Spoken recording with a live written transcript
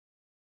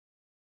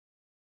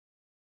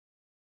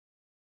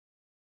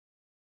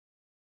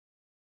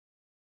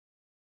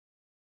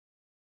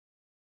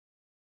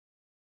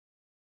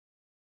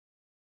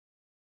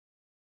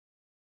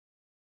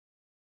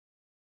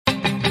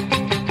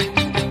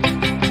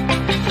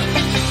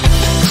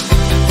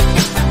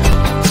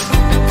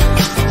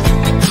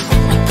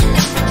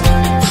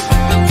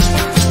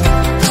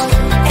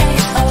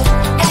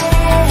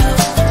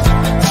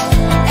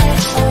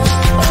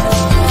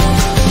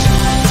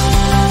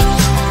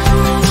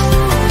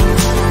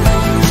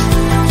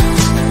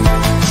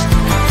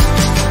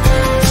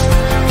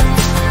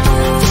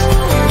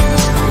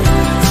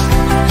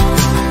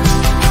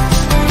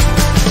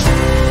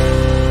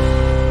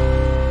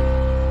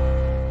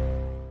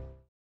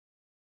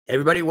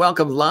Everybody,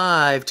 welcome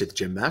live to the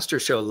Jim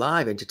Masters Show,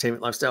 live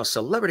entertainment, lifestyle,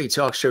 celebrity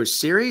talk show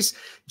series.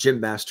 Jim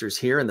Masters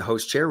here in the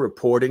host chair,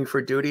 reporting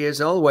for duty as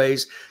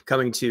always,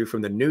 coming to you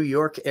from the New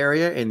York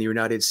area in the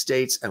United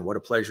States. And what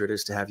a pleasure it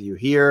is to have you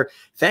here.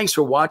 Thanks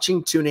for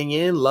watching, tuning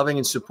in, loving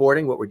and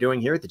supporting what we're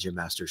doing here at the Jim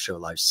Masters Show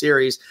live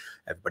series.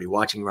 Everybody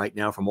watching right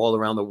now from all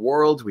around the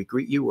world, we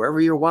greet you wherever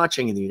you're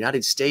watching in the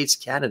United States,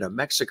 Canada,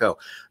 Mexico,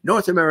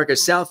 North America,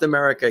 South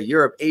America,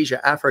 Europe,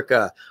 Asia,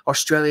 Africa,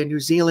 Australia,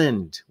 New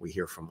Zealand. We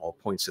hear from all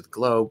points of the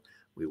globe.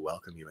 We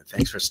welcome you and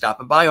thanks for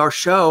stopping by our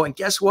show. And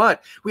guess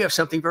what? We have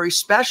something very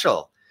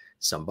special.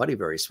 Somebody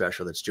very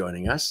special that's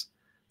joining us.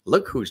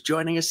 Look who's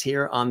joining us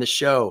here on the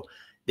show.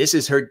 This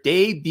is her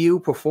debut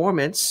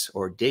performance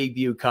or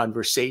debut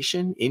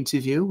conversation,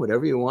 interview,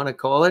 whatever you want to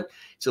call it.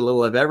 It's a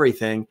little of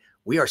everything.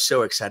 We are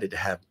so excited to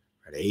have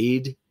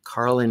Mairéad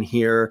Carlin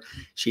here.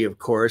 She, of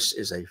course,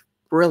 is a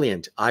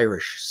brilliant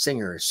Irish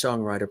singer,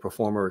 songwriter,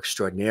 performer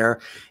extraordinaire,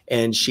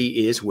 and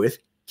she is with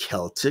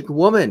Celtic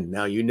Woman.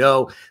 Now, you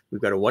know, we've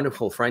got a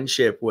wonderful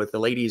friendship with the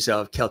ladies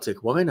of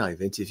Celtic Woman.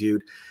 I've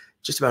interviewed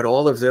just about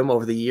all of them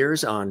over the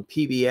years on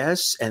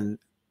PBS, and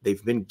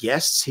they've been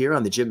guests here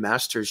on the Jim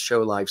Masters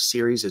Show live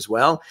series as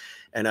well.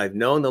 And I've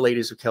known the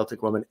ladies of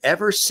Celtic Woman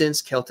ever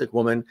since Celtic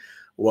Woman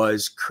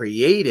was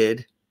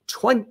created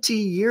 20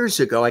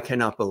 years ago. I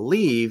cannot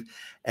believe.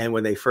 And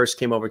when they first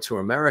came over to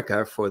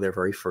America for their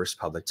very first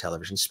public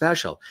television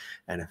special,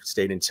 and I've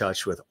stayed in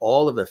touch with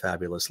all of the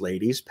fabulous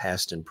ladies,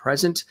 past and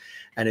present.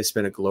 And it's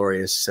been a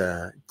glorious,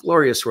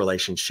 glorious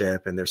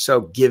relationship. And they're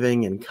so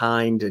giving and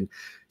kind and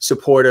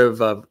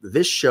supportive of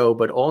this show,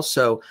 but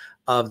also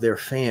of their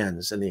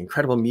fans and the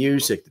incredible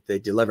music that they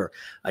deliver.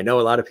 I know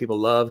a lot of people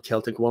love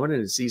Celtic Woman,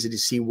 and it's easy to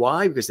see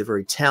why, because they're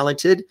very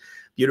talented,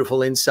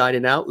 beautiful inside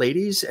and out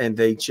ladies. And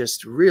they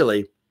just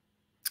really,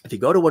 if you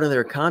go to one of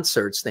their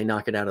concerts, they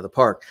knock it out of the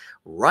park.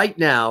 Right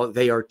now,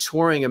 they are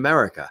touring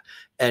America,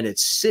 and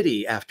it's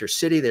city after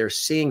city. They're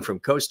seeing from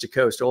coast to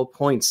coast, all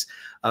points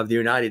of the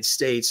United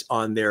States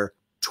on their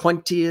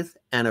 20th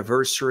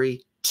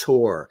anniversary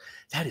tour.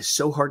 That is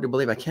so hard to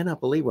believe. I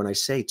cannot believe when I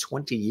say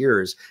 20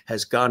 years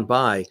has gone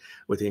by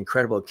with the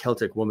incredible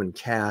Celtic Woman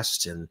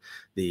cast and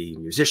the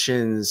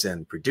musicians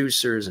and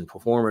producers and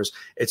performers.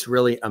 It's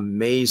really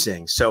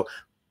amazing. So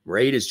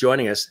Mairéad is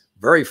joining us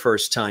very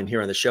first time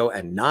here on the show,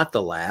 and not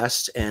the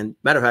last. And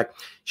matter of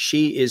fact,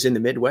 she is in the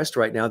Midwest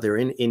right now. They're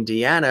in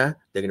Indiana.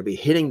 They're going to be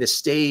hitting the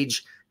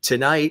stage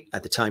tonight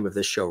at the time of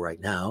this show right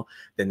now.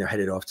 Then they're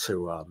headed off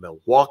to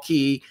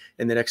Milwaukee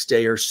in the next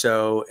day or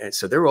so. And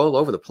so they're all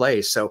over the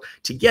place. So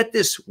to get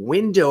this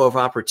window of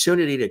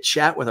opportunity to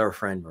chat with our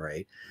friend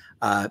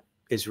Mairéad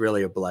is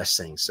really a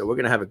blessing. So we're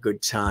going to have a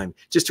good time.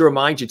 Just to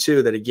remind you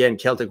too, that again,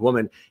 Celtic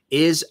Woman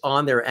is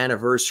on their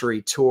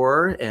anniversary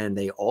tour. And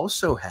they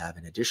also have,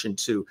 in addition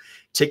to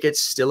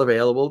tickets still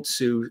available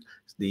to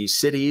the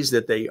cities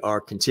that they are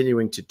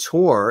continuing to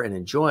tour and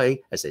enjoy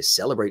as they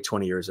celebrate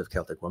 20 years of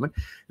Celtic Woman,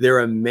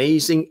 their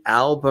amazing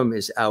album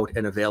is out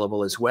and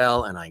available as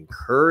well. And I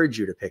encourage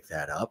you to pick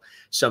that up.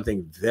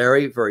 Something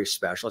very, very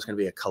special. It's going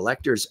to be a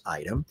collector's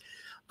item.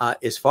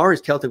 As far as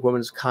Celtic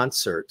Woman's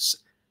concerts,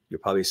 you're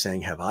probably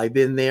saying, have I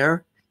been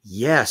there?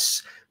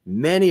 Yes,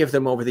 many of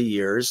them over the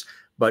years,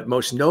 but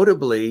most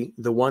notably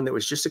the one that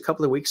was just a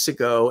couple of weeks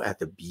ago at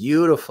the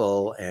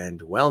beautiful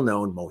and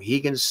well-known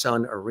Mohegan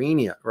Sun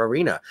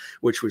Arena,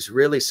 which was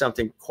really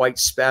something quite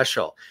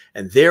special.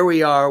 And there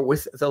we are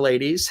with the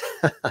ladies.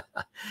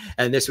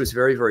 And this was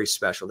very, very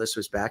special. This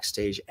was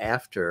backstage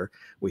after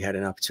we had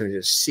an opportunity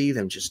to see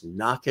them just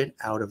knock it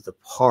out of the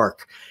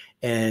park.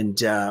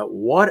 And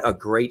what a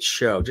great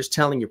show. Just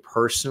telling you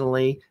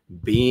personally,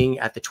 being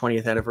at the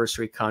 20th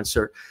anniversary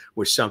concert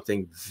was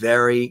something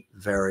very,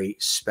 very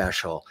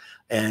special.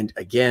 And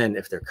again,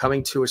 if they're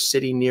coming to a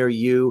city near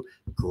you,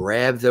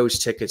 grab those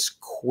tickets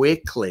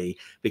quickly,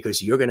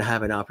 because you're going to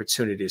have an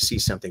opportunity to see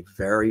something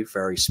very,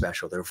 very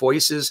special. Their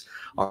voices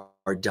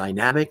are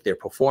dynamic. Their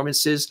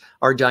performances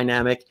are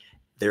dynamic.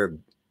 Their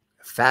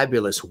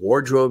fabulous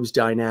wardrobes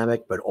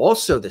dynamic, but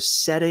also the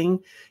setting,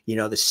 you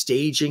know, the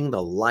staging,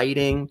 the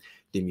lighting,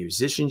 the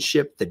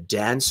musicianship, the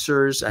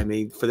dancers. I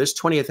mean, for this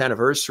 20th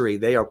anniversary,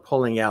 they are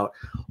pulling out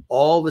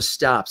all the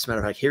stops. Matter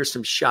of fact, here's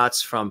some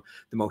shots from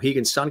the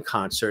Mohegan Sun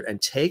concert,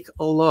 and take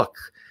a look.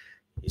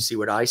 You see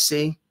what I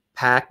see?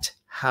 Packed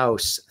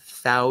house,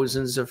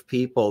 thousands of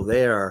people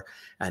there.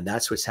 And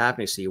that's what's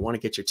happening. So you want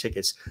to get your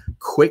tickets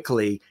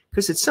quickly,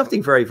 because it's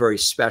something very, very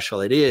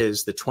special. It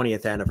is the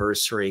 20th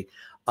anniversary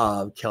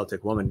of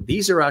Celtic Woman.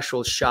 These are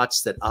actual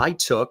shots that I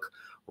took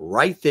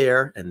right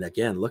there. And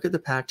again, look at the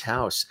packed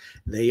house.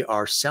 They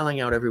are selling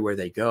out everywhere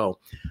they go,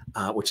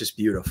 which is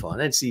beautiful.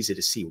 And it's easy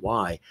to see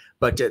why.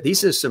 But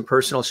these are some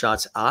personal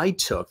shots I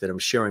took that I'm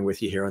sharing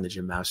with you here on the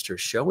Jim Masters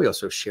Show. We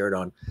also shared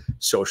on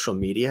social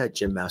media at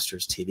Jim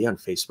Masters TV on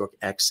Facebook,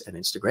 X, and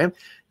Instagram.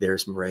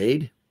 There's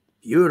Mairéad.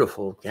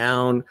 Beautiful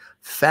gown,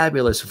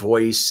 fabulous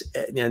voice.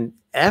 And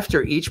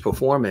after each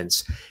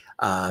performance,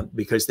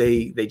 because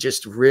they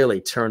just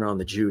really turn on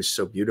the juice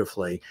so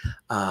beautifully.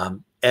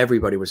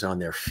 everybody was on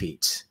their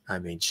feet. I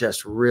mean,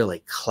 just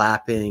really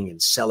clapping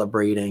and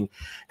celebrating.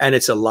 And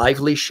it's a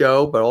lively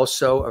show, but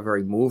also a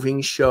very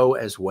moving show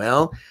as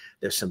well.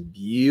 There's some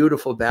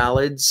beautiful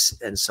ballads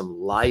and some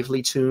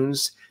lively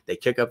tunes. They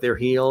kick up their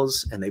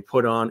heels and they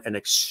put on an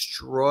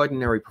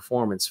extraordinary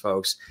performance,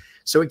 folks.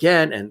 So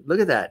again, and look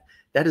at that.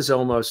 That is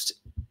almost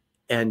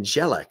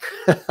angelic.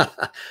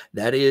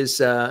 That is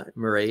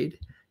Mairéad,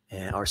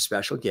 and our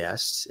special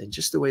guests, and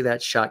just the way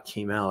that shot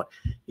came out,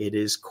 it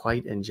is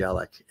quite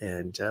angelic.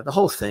 And the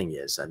whole thing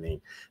is, I mean,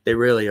 they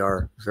really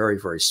are very,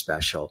 very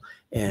special,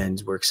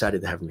 and we're excited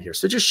to have them here.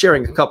 So just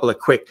sharing a couple of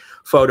quick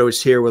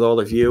photos here with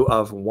all of you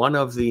of one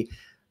of the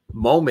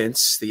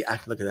moments.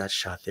 Look at that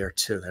shot there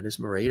too. That is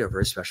Mairéad, a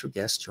very special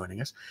guest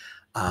joining us,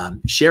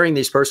 sharing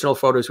these personal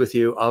photos with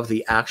you of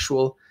the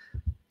actual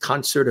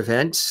concert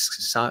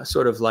events,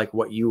 sort of like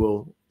what you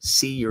will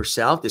see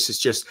yourself. This is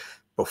just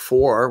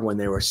before, when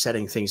they were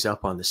setting things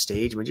up on the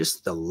stage. I mean,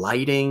 just the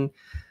lighting,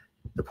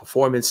 the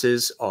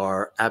performances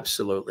are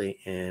absolutely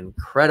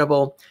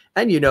incredible.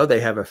 And, you know, they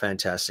have a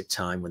fantastic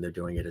time when they're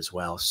doing it as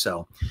well.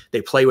 So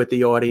they play with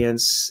the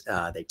audience,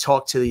 they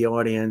talk to the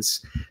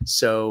audience.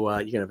 So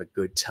you're gonna have a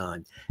good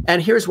time.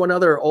 And here's one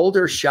other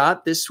older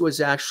shot. This was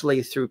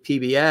actually through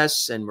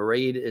PBS, and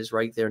Mairéad is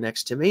right there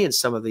next to me, and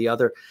some of the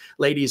other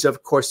ladies,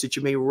 of course, that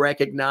you may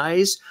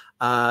recognize.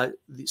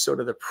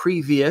 The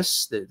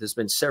previous, there's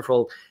been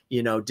several,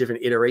 you know,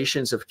 different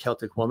iterations of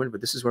Celtic Woman,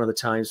 but this is one of the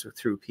times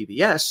through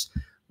PBS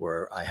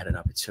where I had an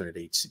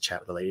opportunity to chat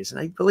with the ladies. And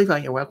I believe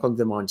I welcomed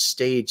them on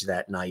stage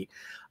that night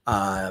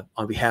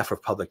on behalf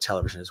of public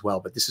television as well.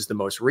 But this is the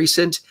most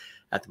recent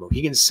at the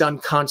Mohegan Sun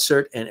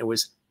concert, and it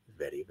was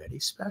very, very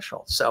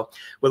special. So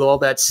with all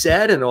that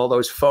said, and all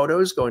those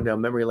photos going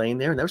down memory lane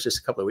there, and that was just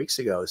a couple of weeks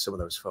ago, some of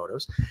those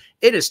photos,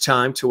 it is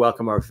time to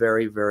welcome our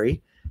very,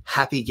 very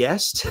happy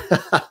guest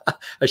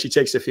as she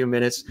takes a few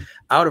minutes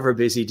out of her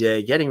busy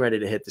day, getting ready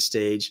to hit the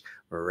stage.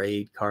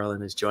 Mairéad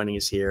Carlin is joining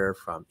us here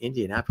from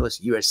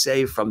Indianapolis,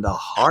 USA, from the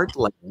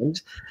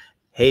heartland.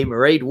 Hey,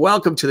 Mairéad,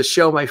 welcome to the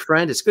show, my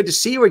friend. It's good to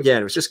see you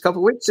again. It was just a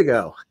couple of weeks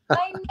ago.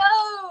 I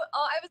know.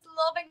 Oh, I was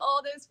loving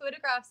all those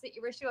photographs that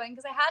you were showing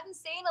because I hadn't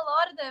seen a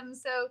lot of them.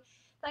 So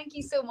thank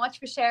you so much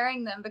for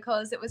sharing them,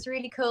 because it was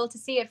really cool to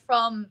see it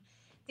from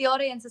the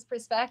audience's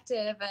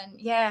perspective. And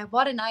yeah,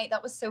 what a night.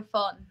 That was so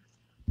fun.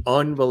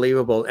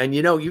 Unbelievable. And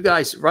you know, you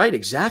guys, right,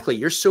 exactly.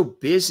 You're so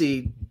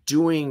busy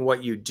doing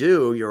what you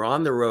do. You're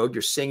on the road,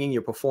 you're singing,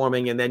 you're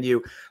performing. And then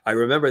I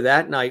remember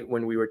that night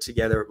when we were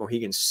together at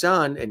Mohegan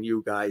Sun and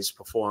you guys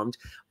performed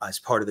as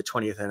part of the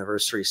 20th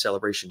anniversary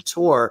celebration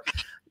tour.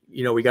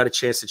 You know, we got a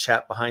chance to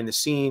chat behind the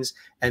scenes.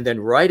 And then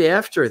right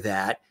after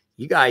that,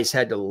 you guys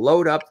had to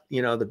load up,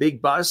 you know, the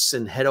big bus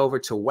and head over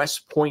to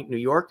West Point, New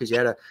York, because you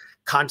had a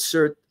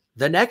concert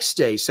the next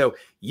day. So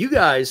you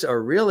guys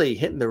are really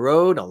hitting the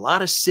road, a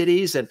lot of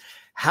cities. And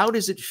how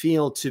does it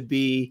feel to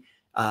be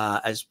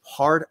as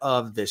part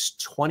of this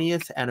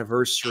 20th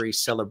anniversary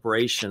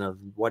celebration of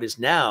what is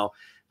now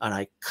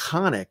an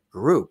iconic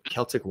group,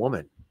 Celtic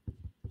Woman?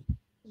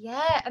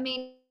 Yeah, I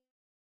mean,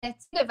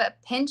 it's kind of a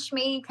pinch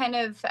me kind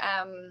of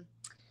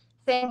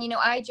thing. You know,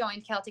 I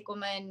joined Celtic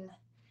Woman.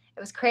 It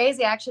was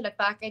crazy. I actually look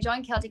back. I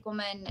joined Celtic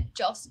Woman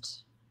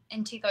just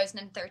in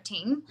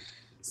 2013.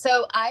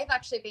 So I've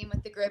actually been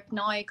with the group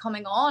now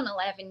coming on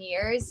 11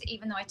 years,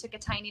 even though I took a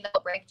tiny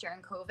little break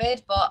during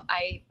COVID, but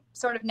I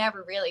sort of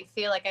never really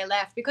feel like I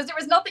left because there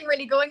was nothing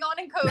really going on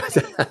in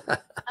COVID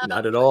anyway.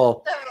 Not at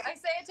all. So I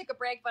say I took a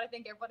break, but I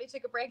think everybody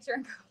took a break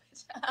during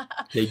COVID.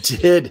 They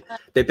did.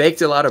 They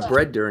baked a lot of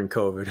bread during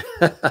COVID.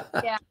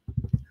 Yeah.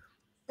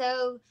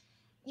 So,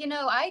 you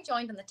know, I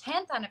joined on the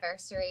 10th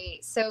anniversary.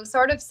 So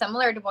sort of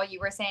similar to what you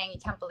were saying, you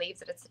can't believe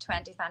that it's the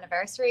 20th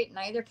anniversary.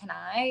 Neither can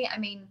I. I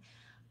mean,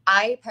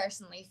 I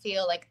personally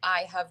feel like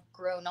I have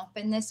grown up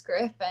in this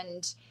group,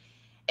 and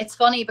it's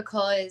funny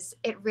because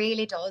it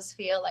really does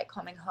feel like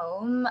coming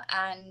home.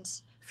 And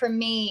for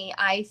me,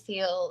 I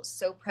feel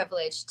so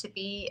privileged to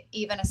be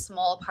even a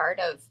small part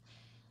of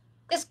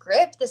this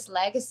group, this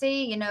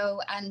legacy, you know.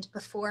 And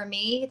before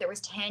me, there was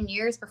 10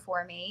 years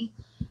before me.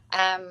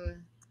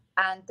 And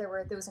there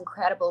were those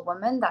incredible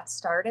women that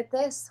started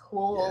this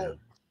whole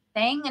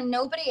thing. And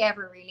nobody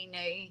ever really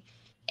knew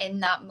in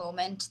that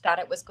moment that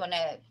it was going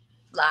to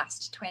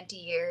last 20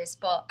 years.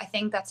 But I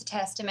think that's a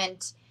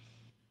testament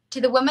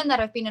to the women that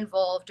have been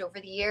involved over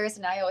the years.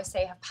 And I always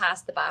say have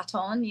passed the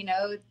baton, you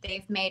know,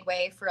 they've made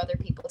way for other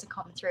people to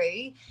come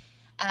through.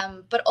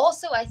 But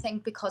also I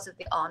think because of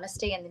the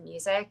honesty in the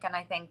music, and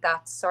I think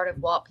that's sort of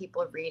what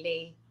people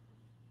really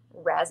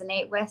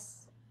resonate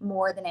with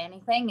more than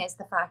anything, is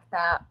the fact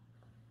that,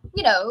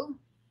 you know,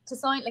 to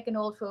sound like an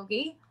old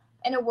fogey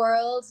in a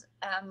world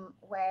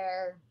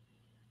where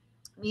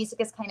music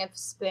is kind of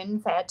spoon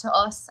fed to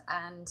us,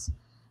 and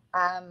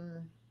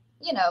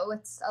you know,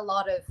 it's a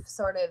lot of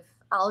sort of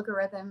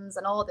algorithms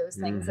and all those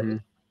things that we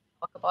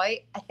talk about.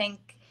 I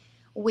think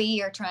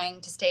we are trying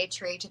to stay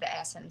true to the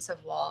essence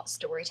of what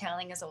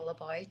storytelling is all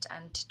about,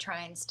 and to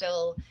try and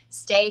still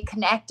stay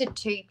connected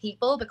to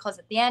people, because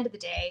at the end of the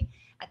day,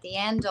 at the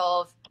end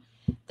of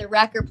the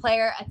record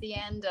player, at the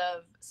end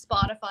of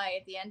Spotify,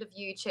 at the end of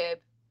YouTube,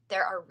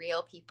 there are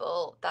real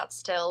people that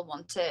still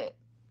want to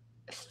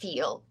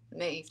feel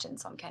moved in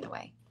some kind of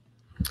way.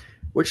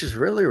 Which is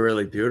really,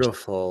 really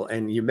beautiful.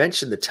 And you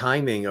mentioned the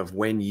timing of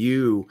when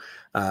you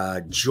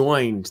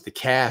joined the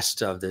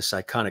cast of this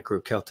iconic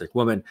group, Celtic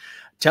Woman.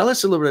 Tell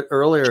us a little bit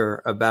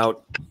earlier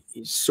about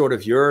sort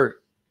of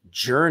your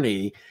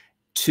journey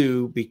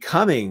to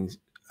becoming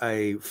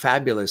a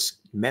fabulous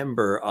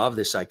member of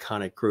this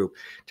iconic group.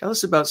 Tell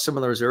us about some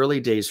of those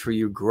early days for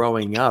you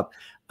growing up.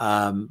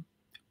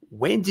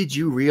 When did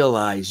you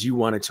realize you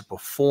wanted to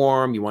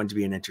perform, you wanted to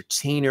be an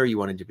entertainer, you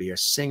wanted to be a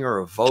singer,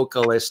 a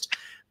vocalist?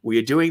 Were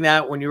you doing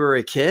that when you were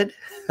a kid?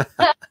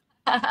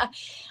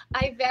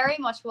 I very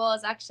much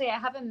was. Actually, I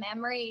have a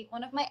memory.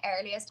 One of my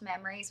earliest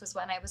memories was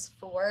when I was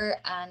 4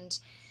 and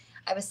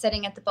I was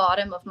sitting at the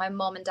bottom of my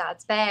mum and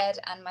dad's bed,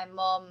 and my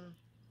mum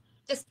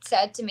just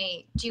said to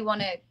me, "Do you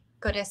want to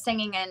go to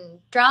singing and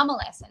drama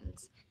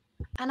lessons?"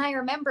 And I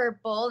remember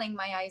bawling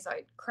my eyes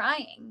out,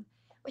 crying,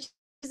 which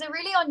is a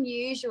really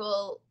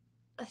unusual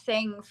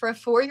thing for a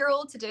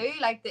 4-year-old to do.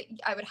 Like, that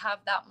I would have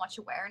that much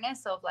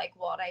awareness of like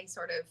what I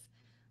sort of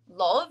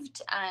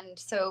loved. And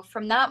so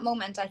from that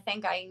moment, I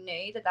think I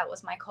knew that that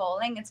was my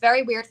calling. It's a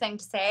very weird thing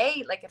to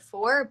say, like at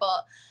 4,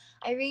 but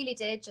I really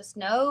did just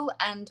know.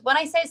 And when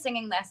I say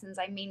singing lessons,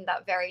 I mean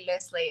that very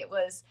loosely. It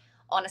was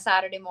on a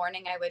Saturday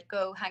morning, I would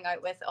go hang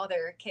out with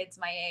other kids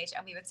my age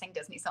and we would sing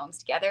Disney songs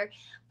together.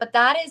 But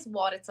that is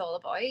what it's all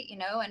about, you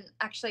know. And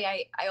actually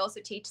I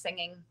also teach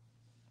singing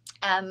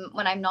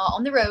when I'm not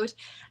on the road.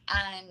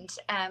 And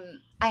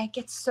I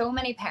get so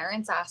many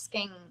parents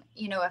asking,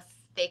 you know, if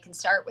they can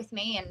start with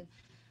me. And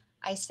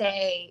I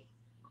say,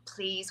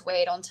 please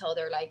wait until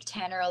they're like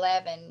 10 or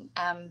 11.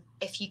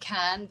 If you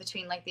can,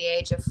 between like the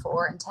age of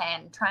 4 and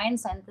 10, try and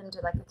send them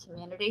to like a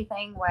community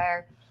thing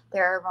where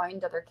they're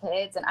around other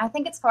kids. And I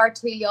think it's far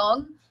too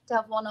young to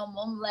have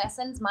one-on-one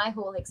lessons. My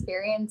whole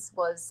experience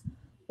was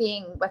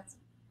being with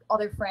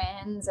other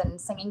friends and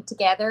singing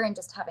together and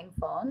just having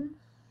fun.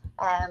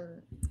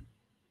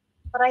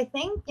 But I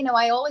think, you know,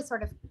 I always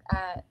sort of,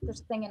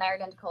 there's a thing in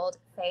Ireland called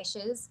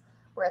fasces,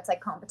 where it's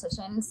like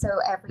competition. So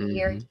every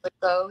year you would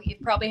go, you've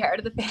probably heard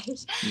of the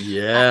Fate.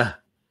 Yeah.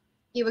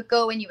 You would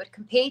go and you would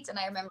compete. And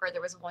I remember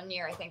there was one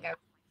year, I think I was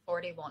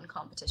 41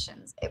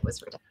 competitions. It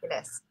was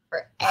ridiculous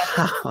for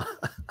everything.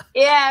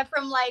 Yeah,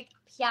 from like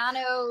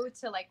piano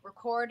to like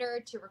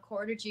recorder to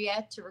recorder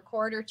duet to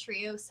recorder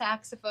trio,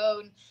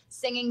 saxophone,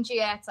 singing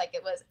duets. Like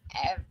it was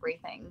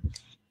everything.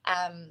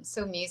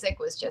 So music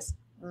was just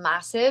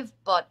massive.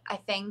 But I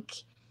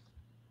think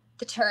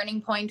the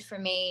turning point for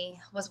me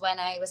was when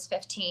I was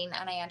 15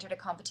 and I entered a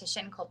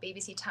competition called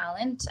BBC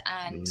Talent,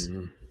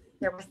 and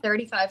there were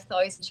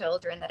 35,000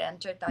 children that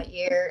entered that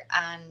year,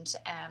 and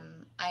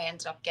I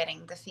ended up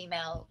getting the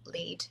female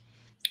lead.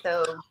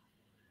 So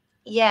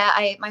yeah,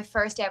 my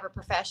first ever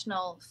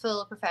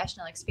full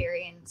professional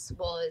experience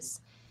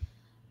was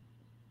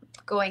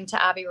going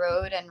to Abbey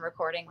Road and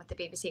recording with the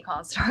BBC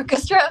Concert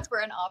Orchestra for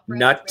an opera.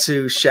 Not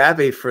too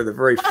shabby for the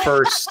very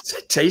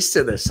first taste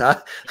of this,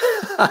 huh?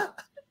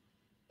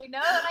 You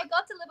know, and I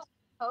got to live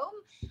at home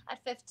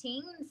at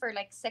 15 for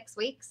like 6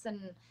 weeks,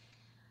 and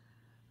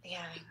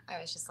yeah, I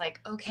was just like,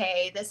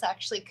 okay, this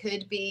actually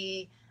could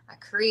be a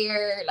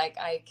career. Like,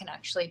 I can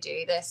actually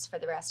do this for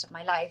the rest of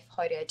my life.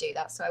 How do I do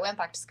that? So I went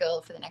back to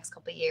school for the next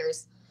couple of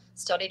years,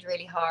 studied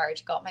really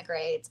hard, got my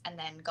grades, and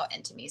then got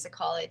into music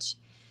college.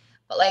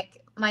 But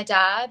like, my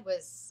dad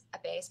was a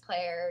bass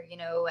player, you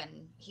know,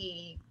 and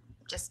he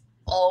just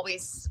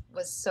always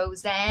was so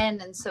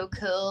zen and so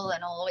cool,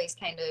 and always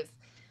kind of,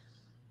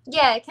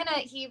 yeah,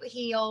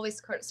 he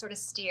always sort of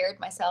steered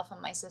myself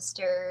and my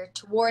sister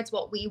towards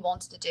what we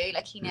wanted to do.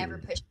 Like, he never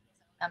pushed his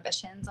own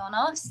ambitions on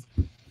us.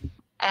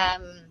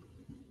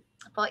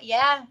 But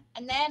yeah,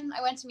 and then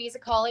I went to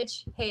music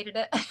college, hated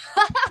it.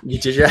 You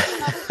did, yeah?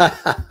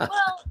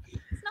 Well,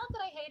 it's not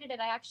that I hated it.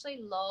 I actually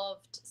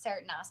loved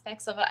certain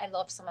aspects of it. I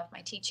loved some of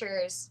my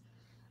teachers.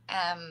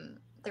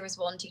 There was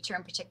one teacher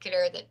in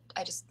particular that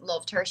I just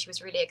loved her. She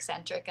was really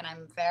eccentric, and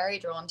I'm very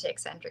drawn to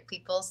eccentric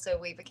people. So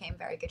we became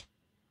very good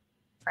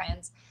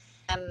friends.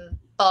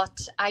 But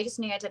I just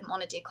knew I didn't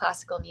want to do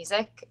classical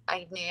music.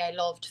 I knew I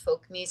loved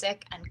folk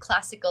music and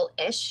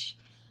classical-ish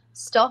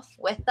stuff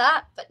with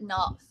that, but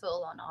not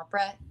full on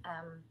opera.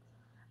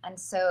 And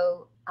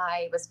so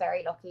I was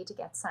very lucky to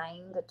get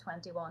signed at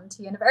 21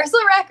 to Universal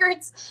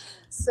Records.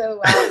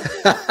 So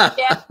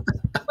yeah,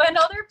 when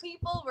other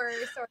people were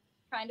sort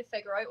of trying to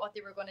figure out what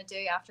they were going to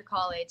do after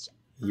college,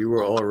 you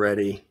were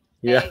already,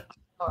 yeah.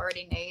 I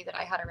already knew that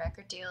I had a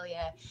record deal.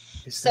 Yeah.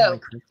 So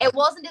it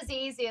wasn't as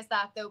easy as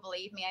that, though.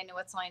 Believe me, I know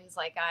it sounds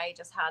like I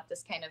just had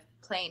this kind of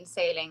plain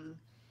sailing.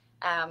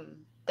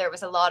 There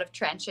was a lot of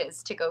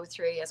trenches to go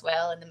through as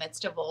well in the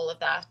midst of all of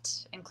that,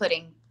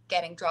 including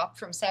getting dropped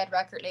from said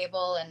record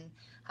label and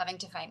having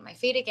to find my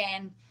feet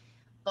again.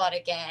 But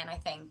again, I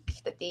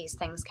think that these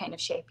things kind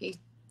of shape you,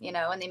 you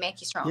know, and they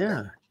make you stronger.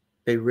 Yeah.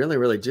 They really,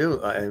 really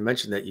do. I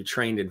mentioned that you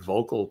trained in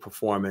vocal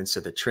performance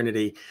at the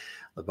Trinity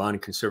Laban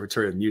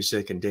Conservatoire of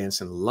Music and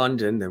Dance in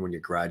London. Then when you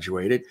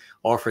graduated,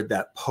 offered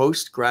that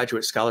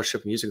postgraduate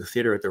scholarship in musical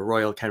theater at the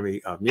Royal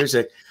Academy of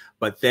Music.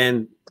 But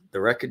then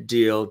the record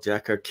deal,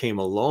 Decca, came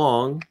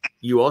along.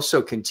 You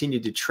also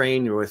continued to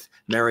train with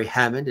Mary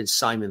Hammond and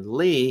Simon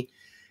Lee.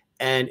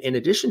 And in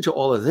addition to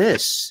all of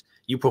this,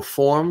 you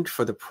performed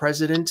for the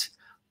President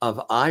of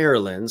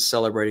Ireland,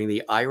 celebrating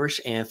the Irish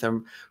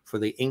anthem for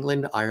the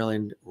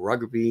England-Ireland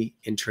Rugby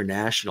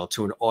International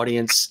to an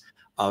audience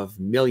of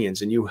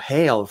millions. And you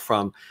hail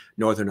from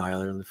Northern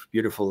Ireland, the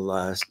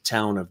beautiful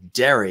town of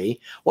Derry.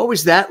 What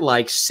was that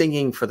like,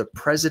 singing for the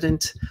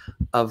President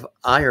of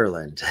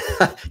Ireland?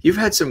 You've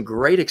had some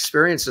great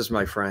experiences,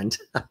 my friend.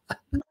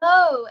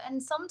 No,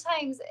 and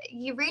sometimes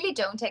you really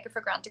don't take it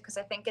for granted, because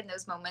I think in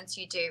those moments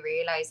you do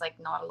realize, like,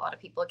 not a lot of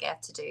people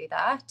get to do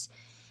that.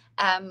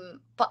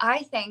 But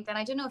I think, and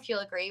I don't know if you'll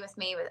agree with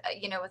me, with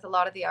with a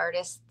lot of the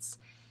artists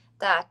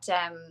that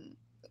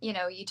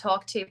you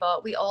talk to,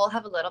 but we all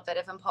have a little bit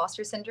of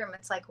imposter syndrome.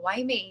 It's like,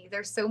 why me?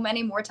 There's so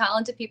many more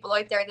talented people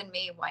out there than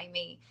me. Why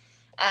me?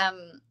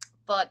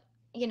 But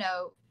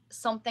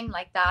something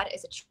like that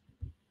is a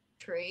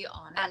true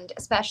honor, and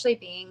especially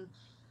being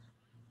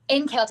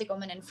in Celtic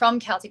Woman and from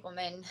Celtic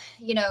Woman,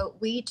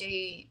 we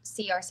do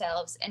see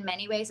ourselves in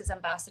many ways as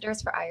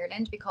ambassadors for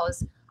Ireland,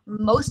 because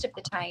most of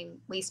the time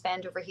we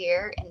spend over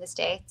here in the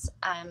States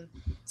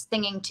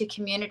singing to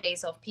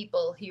communities of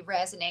people who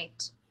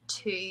resonate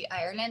to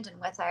Ireland and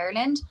with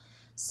Ireland.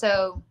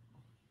 So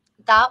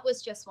that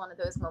was just one of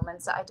those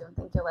moments that I don't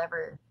think you'll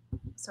ever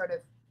sort of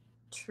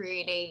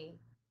truly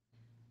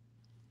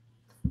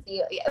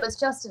feel. It was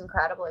just an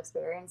incredible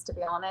experience, to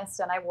be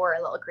honest. And I wore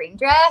a little green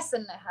dress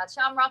and it had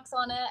shamrocks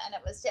on it, and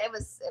it was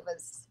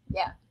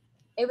yeah,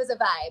 it was a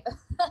vibe.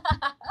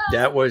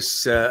 That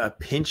was a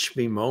pinch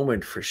me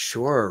moment for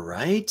sure,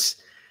 right?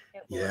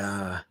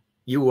 Yeah.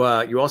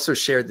 You also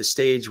shared the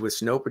stage with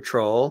Snow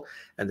Patrol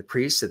and the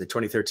Priests at the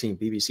 2013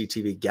 BBC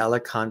TV Gala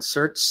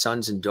concert,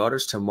 Sons and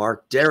Daughters, to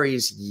mark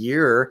Derry's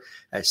year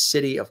as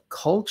City of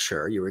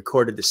Culture. You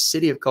recorded the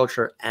City of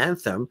Culture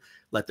anthem,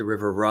 Let the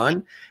River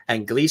Run,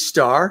 and Glee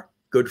star,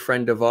 good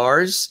friend of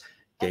ours,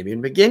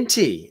 Damien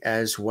McGinty,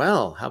 as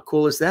well. How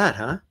cool is that,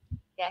 huh?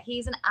 Yeah,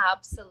 he's an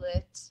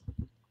absolute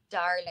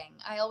darling.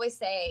 I always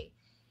say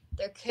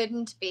there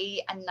couldn't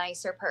be a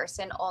nicer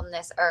person on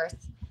this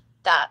earth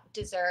that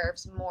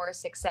deserves more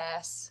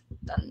success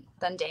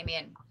than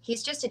Damien.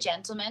 He's just a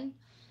gentleman.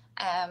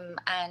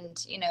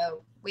 And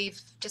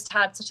we've just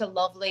had such a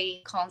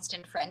lovely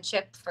constant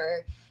friendship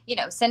for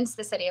since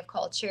the City of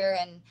Culture,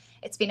 and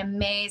it's been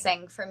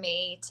amazing for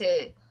me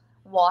to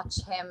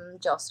watch him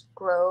just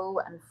grow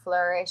and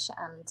flourish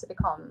and to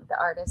become the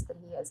artist that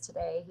he is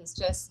today.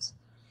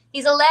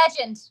 He's a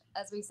legend,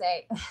 as we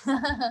say.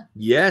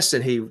 Yes,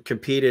 and he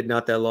competed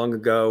not that long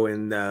ago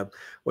in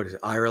what is it,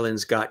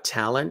 Ireland's Got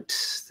Talent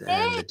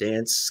and the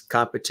dance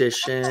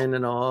competition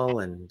and all,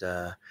 and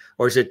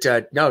or is it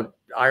no,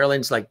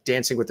 Ireland's like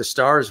Dancing with the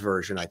Stars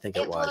version? I think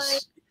it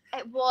was.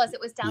 It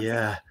was Dancing.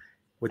 Yeah,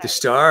 with the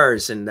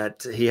Stars, and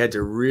that he had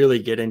to really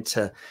get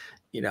into,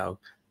 he's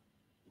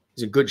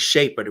in good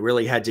shape, but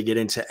really had to get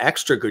into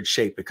extra good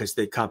shape because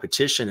the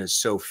competition is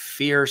so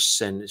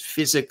fierce and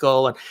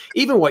physical. And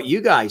even what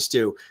you guys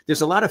do,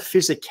 there's a lot of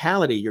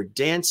physicality. You're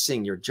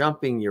dancing, you're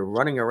jumping, you're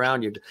running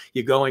around,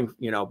 you're going,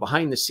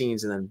 behind the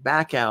scenes and then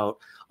back out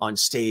on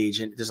stage.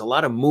 And there's a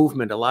lot of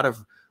movement, a lot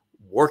of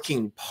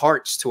working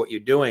parts to what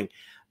you're doing.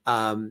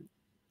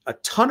 A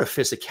ton of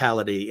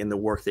physicality in the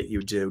work that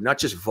you do, not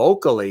just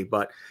vocally,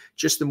 but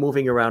just the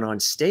moving around on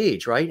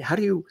stage, right? How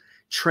do you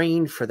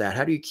train for that?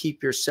 How do you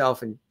keep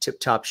yourself in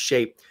tip-top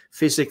shape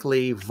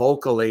physically,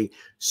 vocally,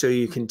 so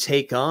you can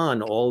take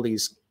on all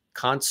these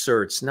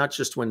concerts, not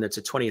just when it's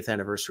a 20th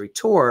anniversary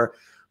tour,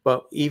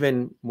 but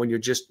even when you're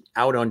just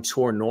out on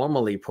tour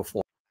normally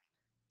performing?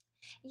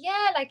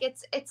 Yeah, like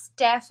it's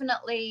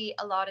definitely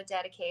a lot of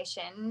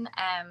dedication.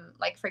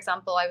 Like, for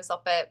example, I was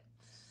up at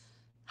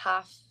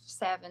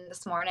 7:30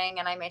 this morning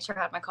and I made sure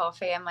I had my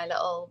coffee and my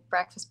little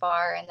breakfast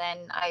bar, and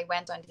then I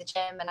went down to the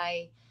gym and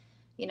I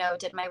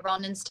did my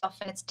run and stuff.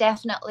 And it's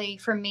definitely,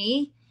 for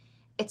me,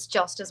 it's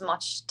just as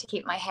much to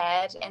keep my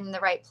head in the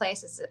right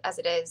place as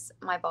it is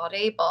my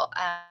body. But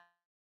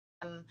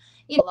a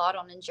lot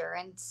on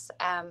endurance.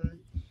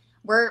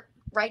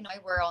 Right now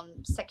we're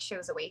on 6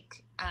 shows a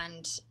week,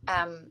 and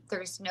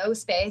there's no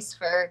space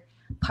for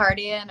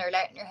partying or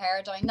letting your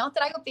hair down. Not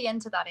that I would be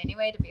into that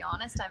anyway, to be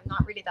honest. I'm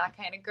not really that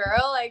kind of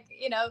girl. Like,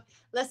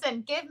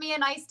 listen, give me a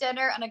nice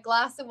dinner and a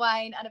glass of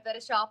wine and a bit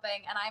of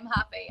shopping and I'm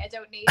happy. I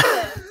don't need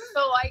to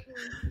go out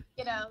and,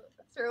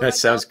 throw That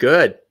sounds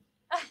good.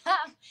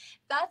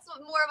 That's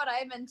more what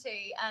I'm into.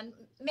 And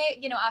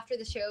after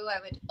the show, I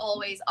would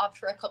always opt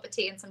for a cup of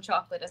tea and some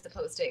chocolate as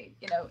opposed to,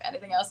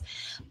 anything else.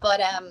 But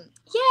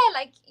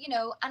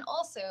and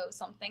also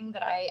something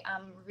that I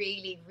am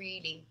really,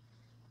 really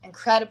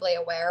incredibly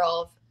aware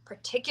of,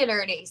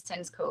 particularly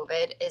since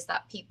COVID, is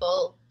that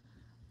people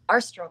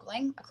are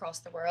struggling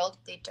across the world.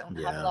 They don't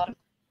have a lot of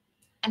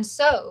And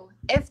so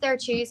if they're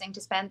choosing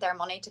to spend their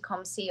money to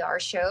come see our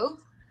show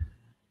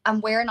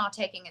and we're not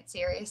taking it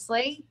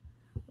seriously,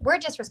 we're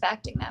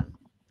disrespecting them.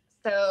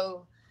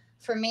 So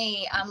for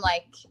me, I'm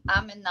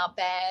in that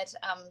bed.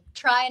 I'm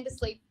trying to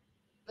sleep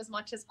as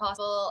much as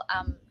possible.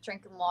 I'm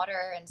drinking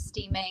water and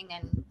steaming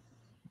and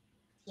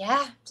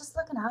just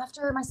looking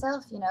after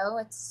myself.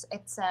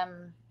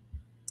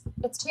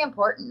 It's too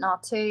important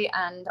not to,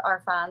 and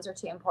our fans are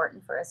too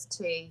important for us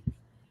to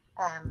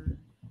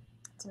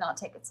not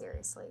take it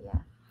seriously.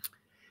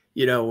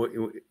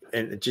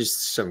 And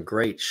just some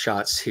great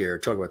shots here.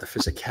 Talk about the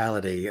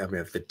physicality. I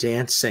mean, of the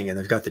dancing, and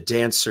they've got the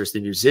dancers,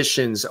 the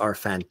musicians are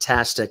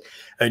fantastic,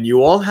 and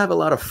you all have a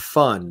lot of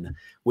fun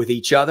with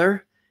each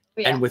other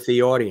and with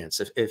the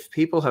audience. If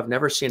people have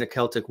never seen a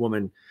Celtic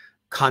Woman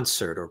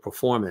concert or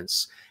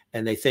performance,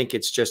 and they think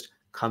it's just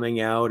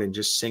coming out and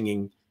just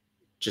singing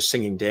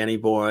Danny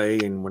Boy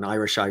and When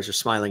Irish Eyes Are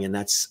Smiling and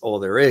that's all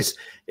there is,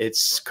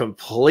 it's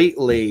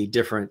completely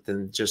different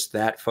than just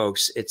that,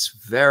 folks. It's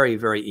very,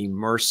 very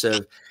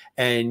immersive,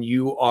 and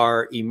you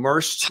are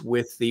immersed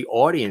with the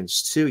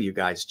audience too. You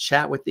guys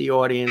chat with the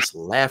audience,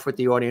 laugh with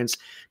the audience,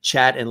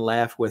 chat and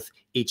laugh with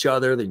each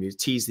other,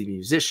 tease the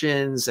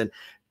musicians, and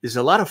there's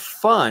a lot of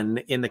fun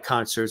in the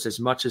concerts as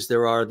much as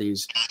there are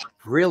these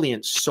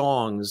brilliant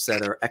songs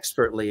that are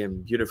expertly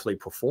and beautifully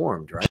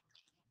performed, right?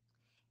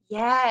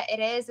 Yeah, it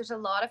is. There's a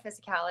lot of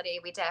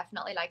physicality. We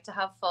definitely like to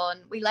have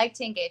fun. We like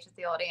to engage with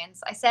the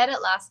audience. I said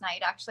it last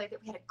night, actually,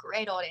 that we had a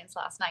great audience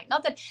last night.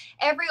 Not that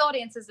every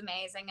audience is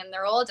amazing and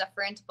they're all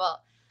different,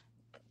 but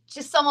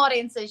just some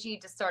audiences you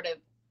just sort of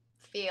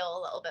feel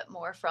a little bit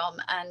more from.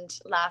 And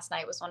last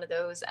night was one of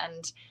those.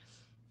 And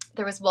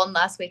there was one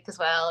last week as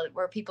well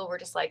where people were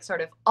just like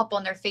sort of up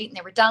on their feet and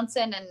they were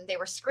dancing and they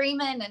were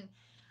screaming. And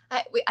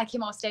I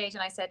came off stage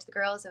and I said to the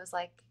girls, I was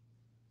like,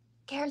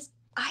 girls,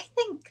 I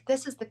think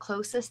this is the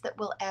closest that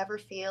we'll ever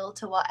feel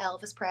to what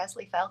Elvis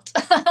Presley felt.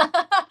 Because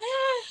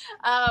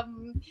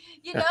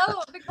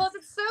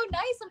it's so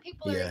nice when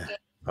people are engaged.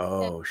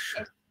 Oh,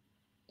 sure.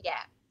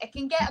 It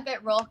can get a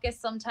bit raucous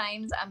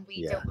sometimes, and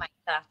we don't mind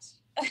that.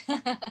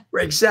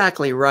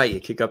 Exactly right. You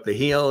kick up the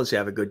heels, you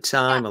have a good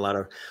time, a lot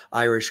of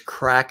Irish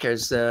crack,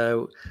 as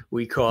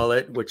we call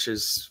it, which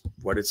is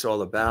what it's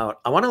all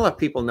about. I want to let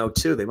people know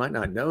too, they might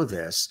not know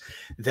this,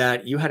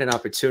 that you had an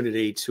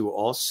opportunity to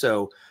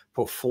also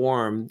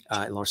perform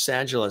in Los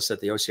Angeles at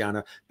the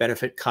Oceana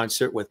benefit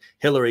concert with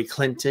Hillary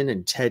Clinton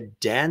and Ted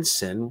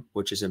Danson,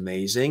 which is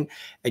amazing.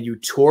 And you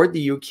toured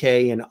the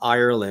UK and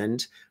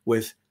Ireland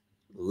with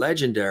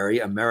legendary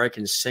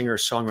American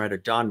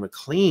singer-songwriter Don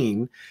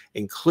McLean,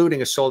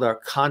 including a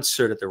sold-out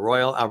concert at the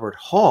Royal Albert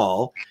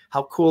Hall.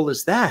 How cool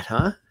is that,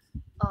 huh?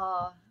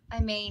 Oh,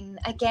 I mean,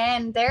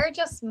 again, they're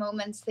just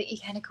moments that you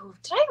kind of go,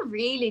 did I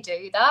really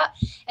do that?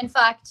 In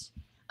fact,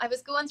 I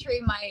was going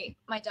through my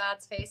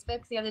dad's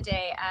Facebook the other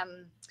day,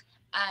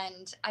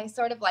 and I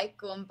sort of like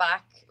going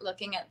back,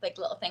 looking at like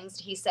little things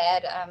that he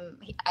said.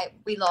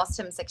 We lost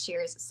him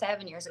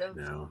 7 years ago.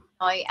 No.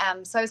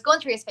 So I was going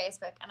through his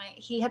Facebook, and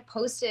he had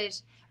posted,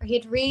 or he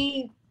had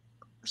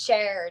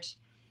re-shared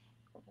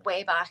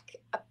way back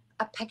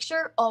a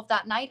picture of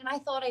that night, and I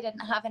thought I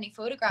didn't have any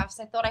photographs.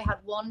 I thought I had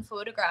one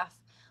photograph,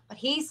 but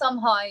he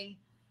somehow,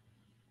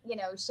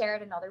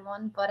 shared another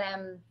one. But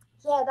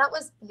that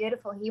was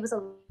beautiful. He was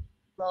a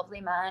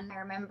lovely man. I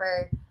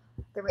remember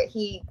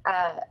he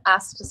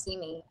asked to see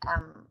me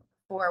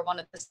for one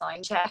of the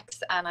sound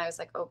checks, and I was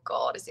like, oh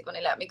God, is he going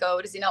to let me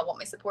go? Does he not want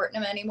me supporting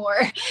him anymore?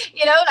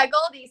 Like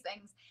all these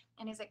things.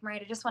 And he's like,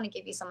 Mairéad, I just want to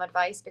give you some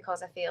advice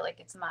because I feel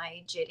like it's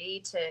my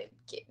duty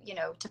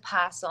to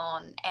pass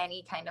on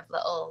any kind of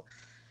little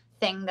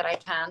thing that I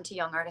can to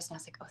young artists. And I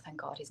was like, oh, thank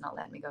God he's not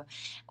letting me go.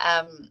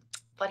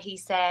 But he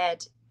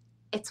said,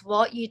 it's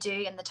what you do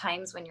in the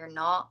times when you're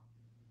not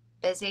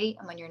busy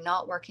and when you're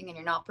not working and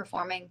you're not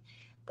performing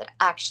that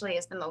actually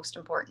is the most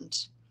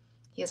important.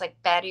 He was like,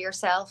 better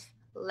yourself,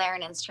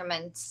 learn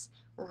instruments,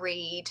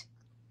 read,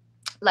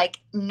 like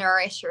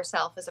nourish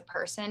yourself as a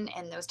person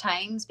in those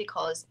times,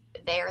 because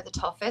they're the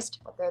toughest,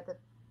 but they're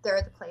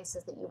the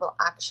places that you will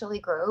actually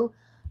grow.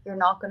 You're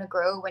not going to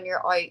grow when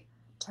you're out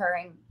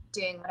touring,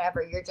 doing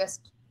whatever. You're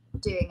just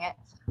doing it,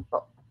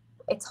 but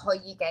it's how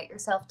you get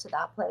yourself to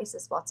that place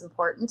is what's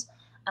important.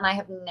 And I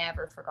have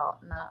never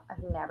forgotten that.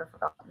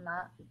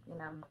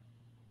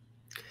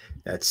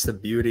 That's the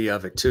beauty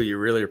of it too. You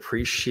really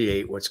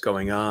appreciate what's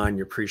going on.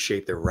 You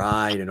appreciate the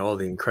ride and all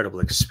the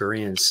incredible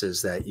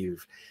experiences that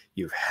you've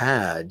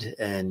had.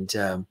 And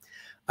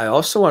I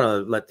also want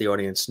to let the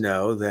audience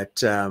know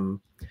that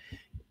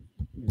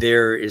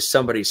there is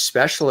somebody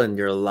special in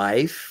your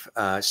life,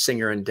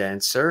 singer and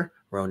dancer,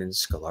 Ronan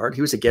Skillard. He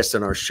was a guest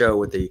on our show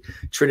with the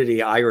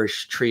Trinity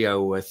Irish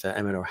Trio with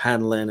Emma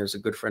O'Hanlon, who's a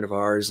good friend of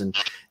ours, and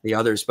the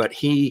others. But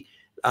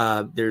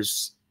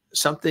there's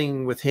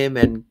something with him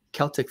and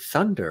Celtic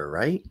Thunder,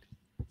 right?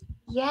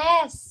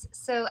 Yes.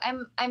 So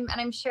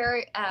I'm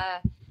sure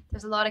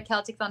there's a lot of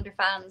Celtic Thunder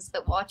fans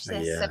that watch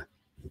this.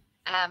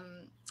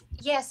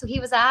 Yeah. So he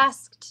was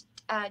asked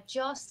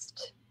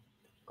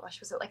gosh,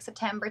 was it like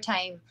September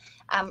time,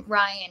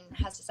 Ryan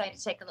has decided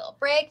to take a little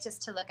break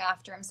just to look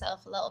after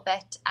himself a little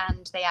bit,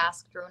 and they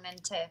asked Ronan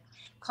to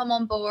come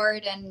on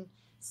board and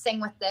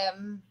sing with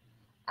them,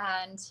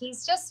 and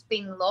he's just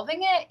been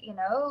loving it. You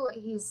know,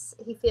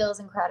 he feels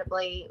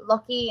incredibly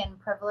lucky and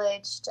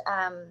privileged.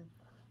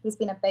 He's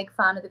been a big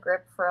fan of the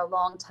group for a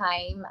long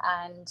time,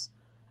 and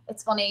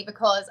it's funny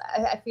because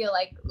I feel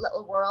like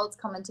little worlds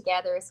coming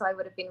together. So I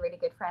would have been really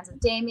good friends with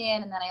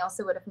Damien, and then I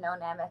also would have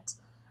known Emmett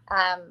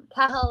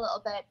Cahill a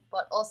little bit,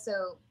 but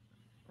also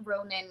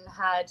Ronan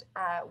had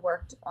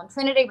worked on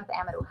Trinity with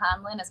Emmett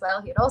O'Hanlon as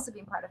well. He had also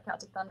been part of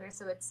Celtic Thunder,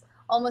 so it's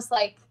almost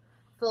like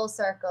full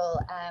circle.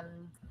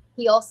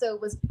 He also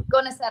was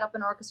going to set up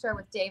an orchestra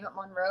with David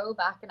Munro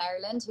back in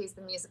Ireland, who's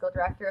the musical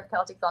director of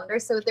Celtic Thunder.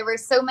 So there were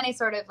so many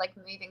sort of like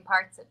moving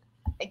parts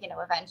that, you know,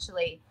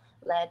 eventually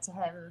led to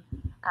him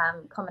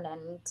coming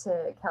in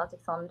to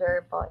Celtic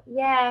Thunder. But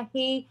yeah,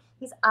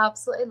 he's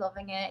absolutely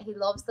loving it. He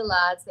loves the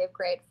lads. They have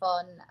great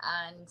fun.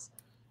 And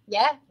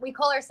yeah, we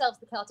call ourselves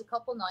the Celtic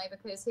couple now,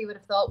 because who would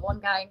have thought one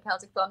guy in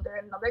Celtic Thunder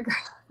and another girl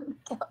in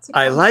Celtic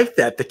I Thunder. like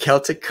that, the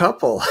Celtic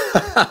couple.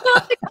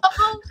 Celtic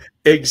couple.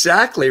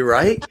 Exactly,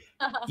 right?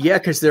 Yeah,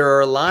 because there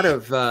are a lot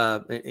of,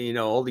 you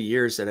know, all the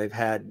years that I've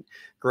had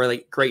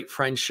great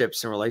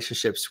friendships and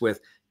relationships with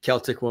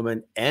Celtic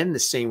Woman, and the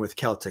same with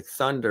Celtic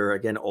Thunder,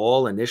 again,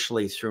 all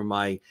initially through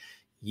my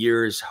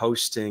years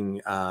hosting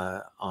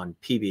on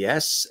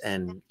PBS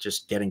and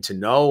just getting to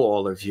know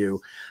all of you.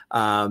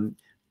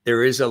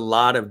 There is a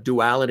lot of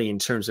duality in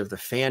terms of the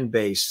fan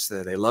base.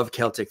 They love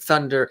Celtic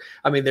Thunder.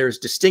 I mean, there's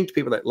distinct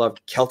people that love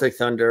Celtic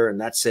Thunder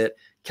and that's it.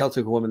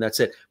 Celtic Woman, that's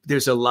it. But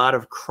there's a lot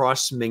of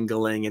cross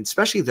mingling, and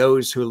especially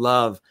those who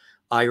love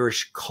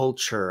Irish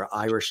culture,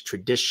 Irish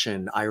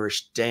tradition,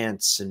 Irish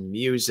dance and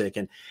music.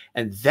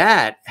 And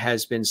that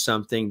has been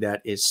something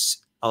that is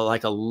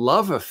like a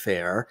love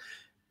affair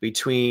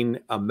between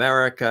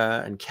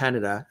America and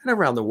Canada and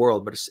around the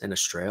world, but it's in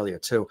Australia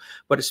too.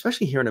 But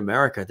especially here in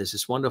America, there's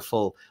this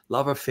wonderful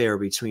love affair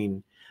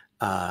between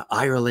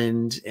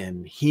Ireland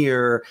and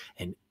here,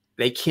 and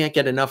they can't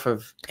get enough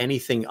of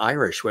anything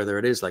Irish, whether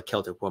it is like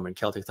Celtic Woman,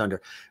 Celtic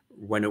Thunder.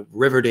 When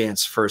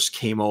Riverdance first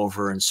came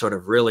over and sort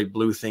of really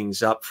blew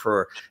things up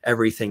for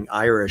everything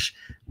Irish,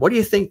 what do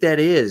you think that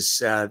is?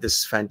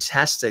 This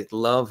fantastic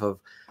love of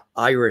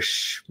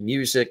Irish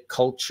music,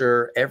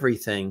 culture,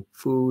 everything,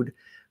 food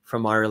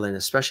from Ireland,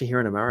 especially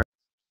here in America.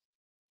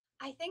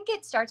 I think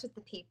it starts with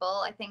the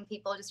people. I think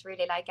people just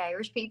really like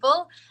Irish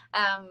people.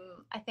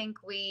 I think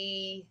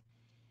we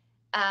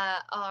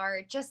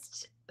are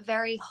just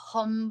very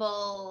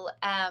humble,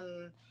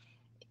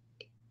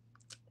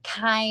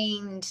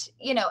 kind,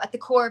 you know, at the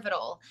core of it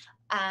all.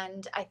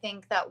 And I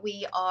think that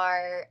we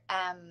are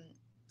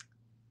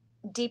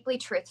deeply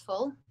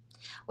truthful,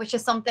 which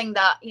is something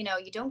that, you know,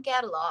 you don't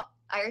get a lot.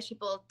 Irish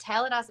people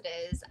tell it as it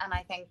is, and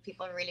I think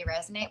people really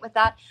resonate with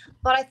that.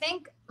 But I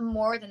think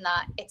more than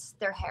that, it's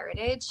their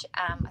heritage.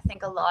 I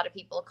think a lot of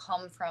people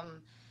come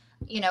from,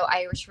 you know,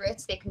 Irish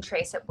roots. They can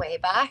trace it way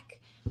back.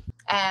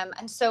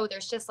 And so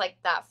there's just like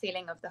that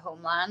feeling of the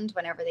homeland.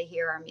 Whenever they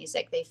hear our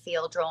music, they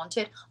feel drawn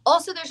to it.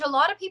 Also, there's a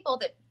lot of people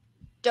that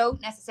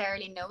don't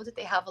necessarily know that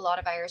they have a lot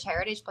of Irish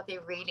heritage, but they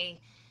really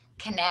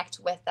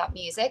connect with that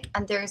music.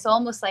 And there's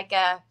almost like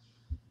an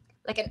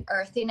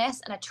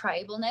earthiness and a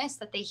tribalness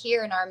that they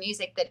hear in our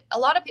music that a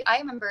lot of people, I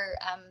remember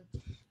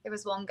there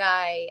was one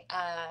guy,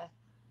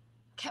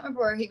 can't remember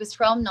where he was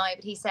from now,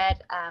 but he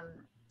said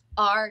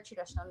our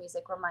traditional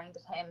music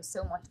reminded him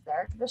so much of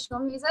their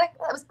traditional music. It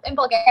was in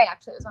Bulgaria,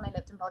 actually. It was when I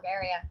lived in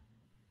Bulgaria.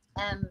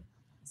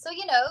 So,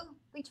 you know,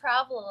 we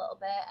travel a little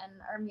bit, and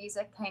our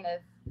music kind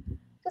of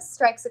just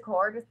strikes a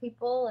chord with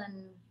people,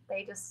 and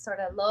they just sort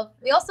of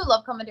they also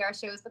love coming to our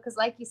shows because,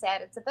 like you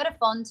said, it's a bit of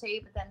fun too,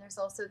 but then there's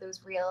also those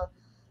real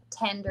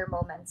tender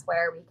moments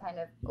where we kind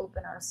of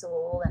open our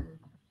soul and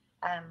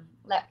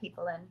let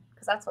people in,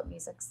 because that's what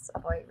music's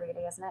about,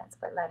 really, isn't it? It's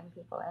about letting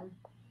people in.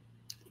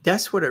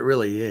 That's what it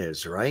really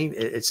is, right?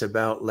 It's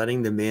about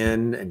letting them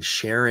in and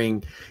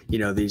sharing, you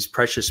know, these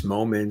precious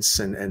moments,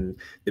 and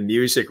the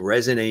music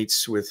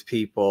resonates with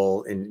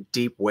people in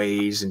deep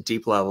ways and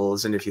deep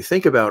levels. And if you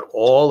think about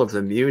all of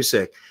the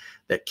music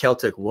that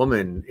Celtic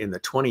Woman in the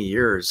 20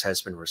 years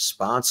has been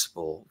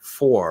responsible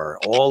for,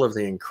 all of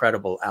the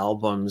incredible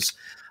albums,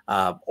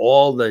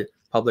 all the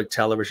public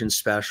television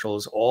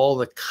specials, all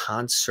the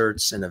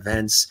concerts and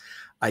events,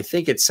 I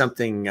think it's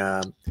something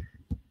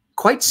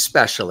quite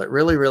special. It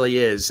really, really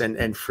is.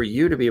 And for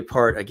you to be a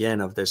part,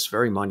 again, of this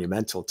very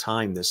monumental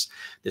time, this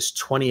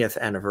 20th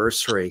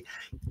anniversary,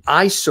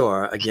 I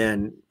saw,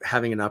 again,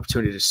 having an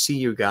opportunity to see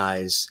you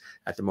guys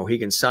at the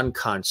Mohegan Sun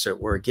concert,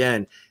 where,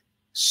 again,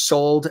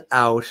 sold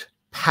out,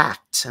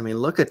 packed. I mean,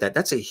 look at that.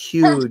 That's a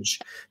huge,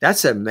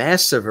 that's a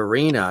massive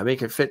arena. I mean, it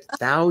can fit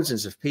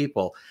thousands of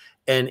people.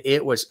 And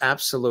it was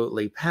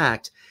absolutely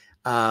packed.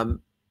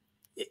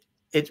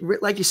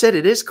 It like you said,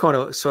 it is kind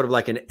of sort of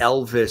like an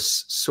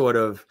Elvis sort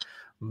of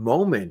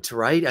moment,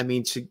 right? I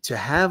mean, to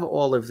have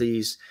all of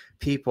these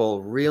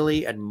people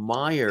really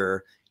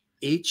admire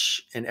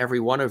each and every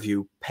one of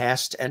you,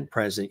 past and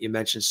present. You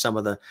mentioned some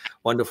of the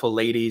wonderful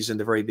ladies in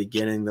the very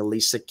beginning, the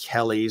Lisa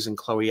Kellys and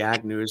Chloe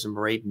Agnews and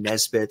Mairéad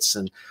Nesbitts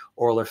and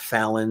Orla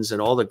Fallons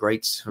and all the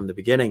greats from the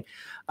beginning,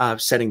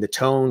 setting the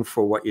tone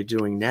for what you're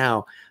doing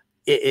now.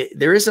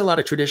 There is a lot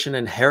of tradition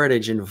and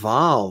heritage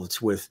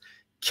involved with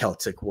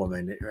Celtic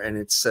Woman, and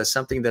it's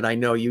something that I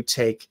know you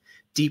take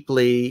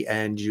deeply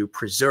and you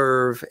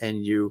preserve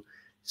and you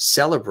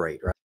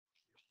celebrate, right?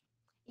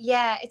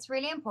 Yeah, it's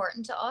really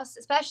important to us,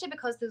 especially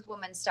because those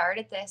women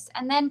started this.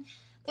 And then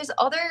there's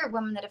other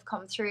women that have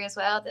come through as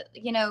well that,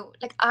 you know,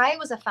 like I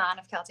was a fan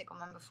of Celtic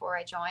Woman before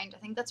I joined. I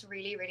think that's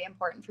really, really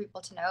important for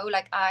people to know.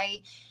 Like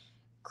I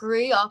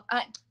grew up,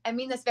 I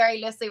mean this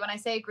very loosely. When I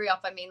say grew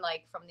up, I mean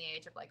like from the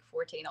age of like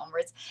 14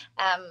 onwards.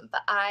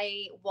 But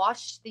I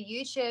watched the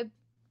YouTube,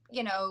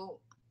 you know,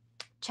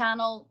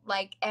 channel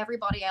like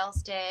everybody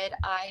else did.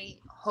 I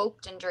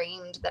hoped and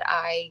dreamed that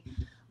I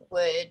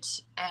would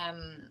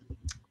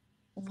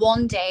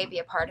one day be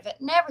a part of it.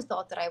 Never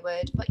thought that I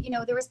would, but you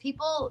know, there was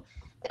people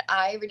that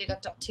I really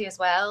looked up to as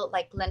well,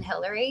 like Lynn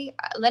Hillary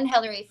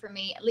for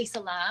me,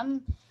 Lisa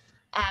Lamb,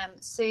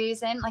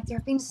 Susan. Like there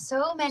have been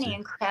so many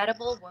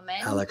incredible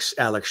women. Alex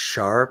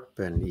Sharp,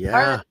 and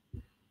yeah,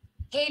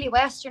 Hayley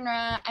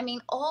Westerner. I mean,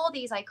 all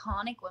these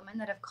iconic women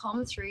that have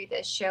come through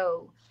this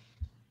show,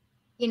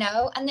 you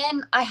know. And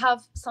then I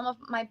have some of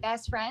my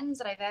best friends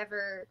that I've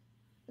ever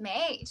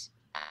made,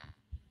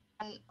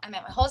 and I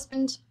met my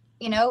husband,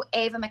 you know,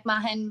 Ava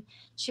McMahon.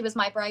 She was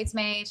my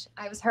bridesmaid.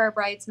 I was her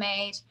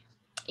bridesmaid.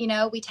 You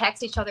know, we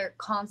text each other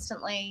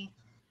constantly.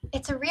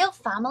 It's a real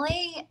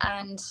family,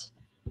 and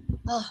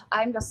oh,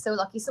 I'm just so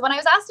lucky. So when I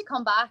was asked to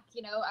come back,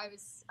 you know,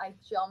 I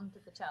jumped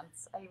at the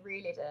chance. I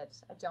really did.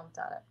 I jumped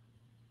at it.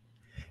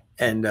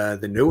 And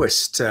the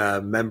newest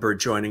member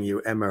joining you,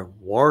 Emma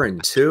Warren,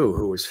 too,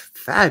 who was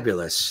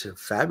fabulous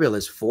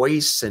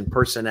voice and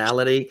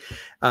personality,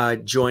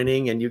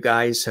 joining, and you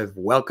guys have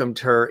welcomed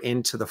her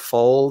into the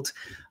fold.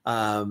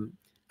 And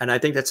I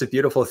think that's a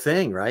beautiful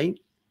thing, right?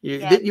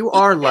 You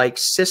are like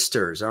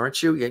sisters,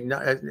 aren't you?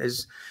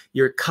 As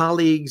your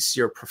colleagues,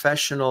 your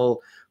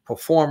professional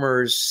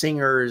performers,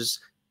 singers,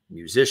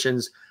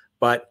 musicians,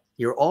 but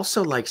you're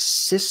also like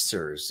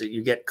sisters. That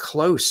you get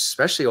close,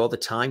 especially all the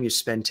time you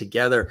spend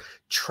together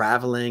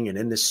traveling and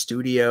in the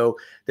studio.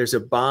 There's a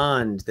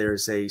bond.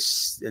 There's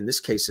in this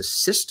case, a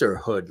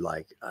sisterhood,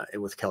 like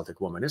with Celtic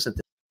Woman, isn't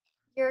there?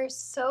 You're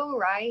so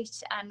right.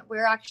 And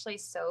we're actually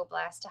so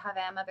blessed to have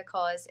Emma,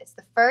 because it's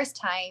the first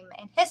time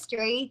in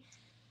history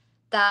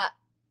that,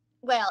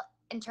 well,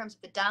 in terms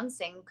of the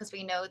dancing, because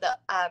we know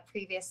that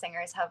previous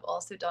singers have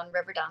also done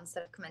river dance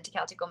that have come into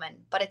Celtic Woman,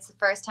 but it's the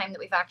first time that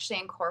we've actually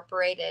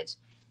incorporated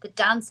the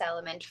dance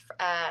element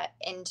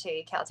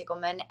into Celtic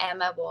Woman.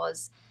 Emma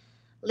was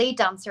lead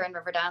dancer in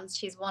river dance.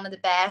 She's one of the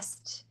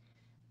best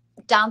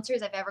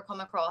dancers I've ever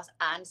come across,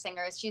 and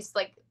singers. She's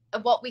like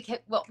what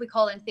we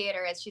call in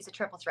theater is she's a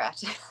triple threat.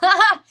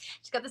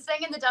 She's got the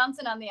singing, the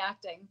dancing, and the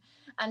acting.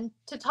 And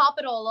to top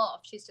it all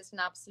off, she's just an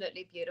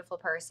absolutely beautiful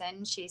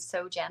person. She's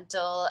so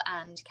gentle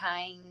and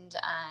kind,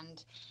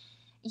 and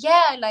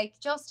yeah, like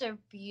just a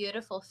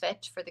beautiful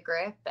fit for the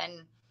group.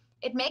 And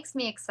it makes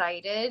me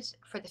excited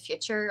for the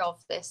future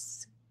of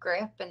this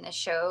group and the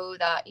show,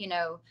 that, you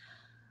know,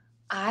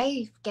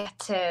 I get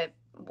to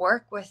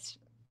work with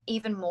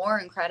even more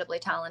incredibly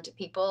talented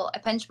people. I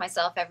pinch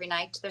myself every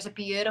night. There's a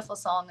beautiful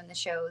song in the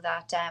show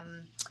that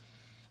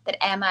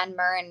Emma and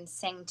Myrne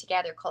sing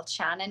together called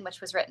Shannon,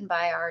 which was written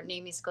by our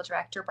new musical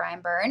director,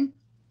 Brian Byrne,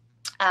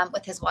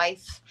 with his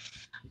wife.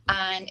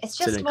 And it's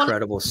just an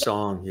incredible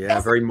song. Yeah,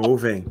 very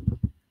moving.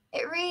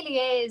 It really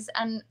is.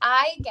 And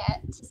I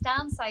get to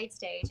stand side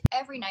stage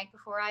every night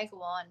before I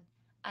go on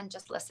and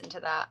just listen to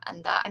that.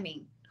 And that, I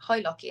mean, how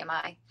lucky am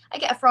I? I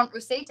get a front row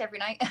seat every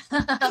night.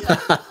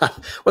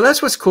 Well,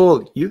 that's what's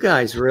cool. You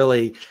guys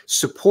really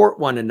support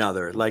one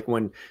another. Like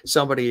when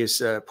somebody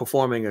is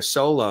performing a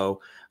solo,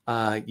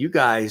 you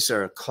guys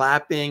are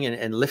clapping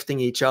and lifting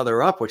each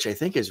other up, which I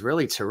think is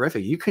really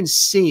terrific. You can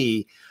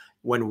see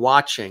when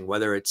watching,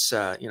 whether it's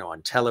you know,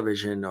 on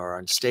television or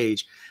on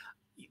stage,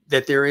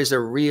 that there is a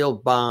real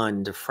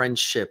bond, a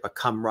friendship, a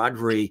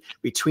camaraderie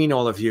between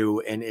all of you,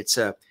 and it's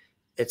a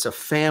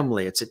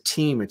family, it's a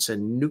team, it's a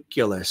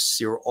nucleus.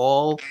 You're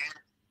all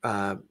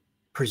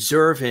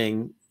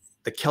preserving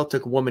the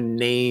Celtic Woman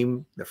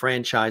name, the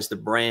franchise, the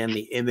brand,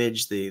 the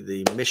image,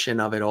 the mission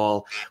of it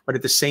all. But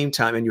at the same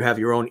time, and you have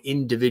your own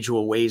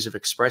individual ways of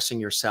expressing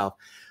yourself.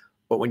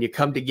 But when you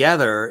come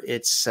together,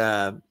 it's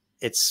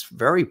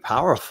very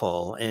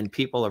powerful, and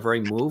people are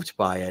very moved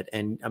by it.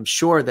 And I'm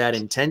sure that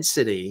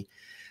intensity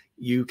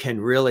you can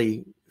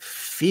really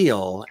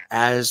feel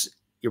as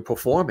you're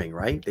performing,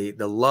 right?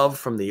 The love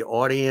from the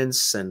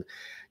audience and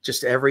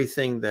just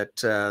everything that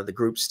the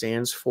group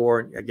stands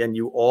for. Again,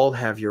 you all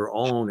have your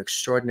own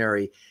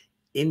extraordinary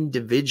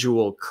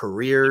individual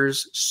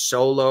careers,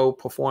 solo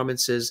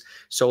performances,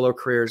 solo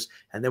careers.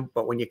 And then,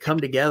 but when you come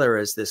together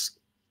as this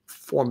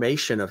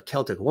formation of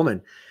Celtic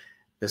Woman,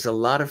 there's a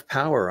lot of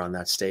power on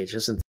that stage,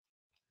 isn't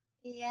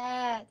there?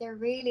 Yeah, there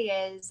really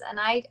is. And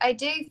I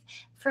do,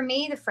 for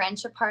me, the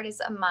friendship part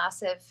is a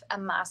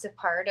massive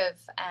part of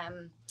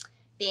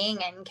being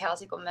in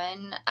Celtic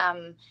Woman.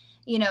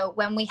 You know,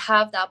 when we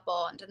have that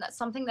bond, and that's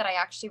something that I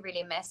actually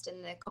really missed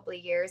in the couple of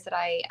years that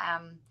I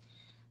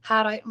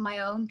had out on my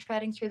own,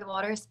 treading through the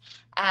waters.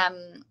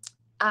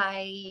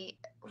 I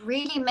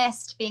really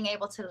missed being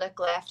able to look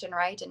left and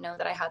right and know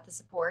that I had the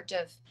support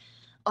of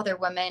other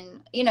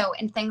women, you know,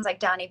 in things like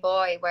Danny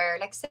Boy, where,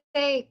 like,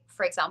 say,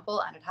 for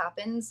example, and it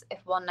happens, if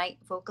one night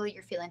vocally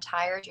you're feeling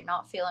tired, you're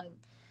not feeling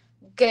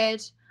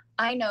good,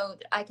 I know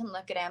that I can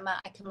look at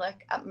Emma, I can look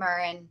at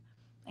Murren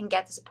and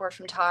get the support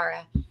from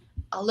Tara.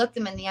 I'll look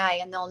them in the eye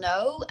and they'll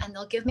know, and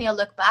they'll give me a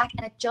look back.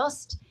 And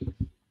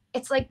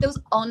it's like those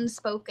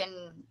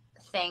unspoken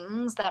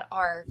things that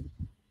are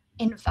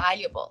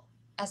invaluable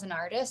as an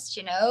artist,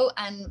 you know.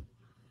 And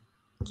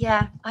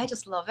yeah, I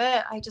just love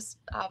it. I just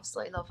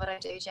absolutely love what I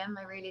do, Jim.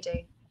 I really do.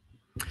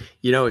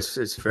 You know,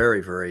 it's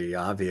very, very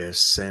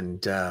obvious.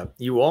 And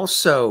you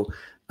also,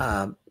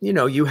 you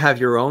know, you have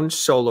your own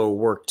solo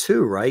work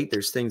too, right?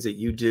 There's things that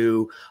you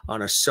do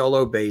on a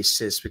solo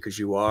basis because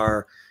you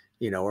are,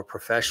 you know, a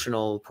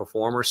professional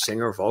performer,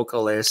 singer,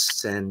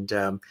 vocalist. And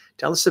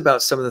tell us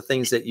about some of the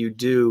things that you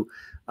do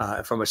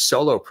from a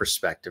solo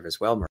perspective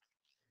as well, Marie.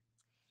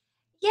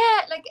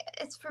 Yeah, like,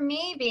 it's, for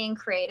me, being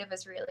creative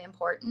is really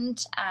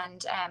important.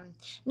 And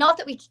not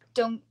that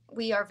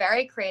we are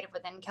very creative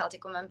within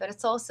Celtic Woman, but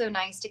it's also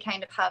nice to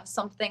kind of have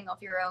something of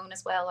your own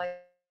as well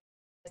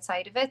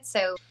outside of it.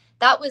 So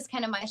that was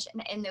kind of my mission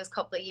in those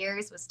couple of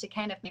years, was to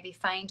kind of maybe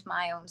find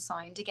my own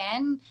sound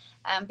again.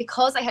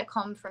 Because I had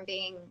come from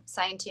being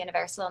signed to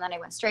Universal and then I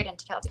went straight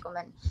into Celtic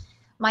Woman,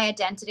 my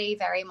identity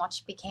very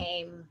much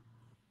became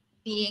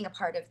being a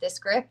part of this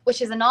group,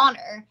 which is an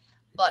honor,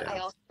 but I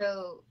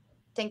also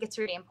think it's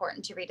really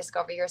important to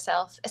rediscover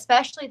yourself,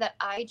 especially that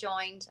I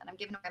joined, and I'm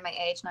giving away my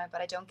age now, but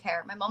I don't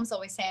care. My mom's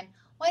always saying,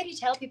 why do you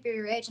tell people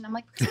your age? And I'm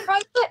like, because I'm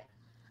proud of it.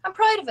 I'm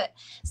proud of it.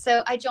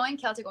 So I joined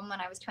Celtic Woman when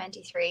I was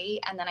 23,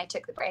 and then I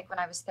took the break when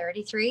I was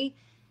 33.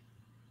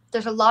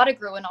 There's a lot of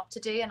growing up to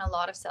do and a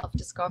lot of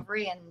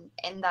self-discovery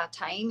in that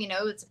time. You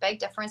know, it's a big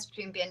difference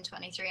between being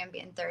 23 and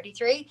being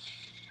 33,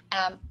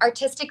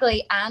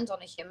 artistically and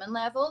on a human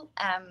level.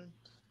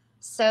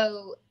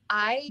 So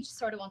I just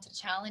sort of wanted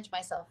to challenge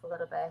myself a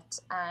little bit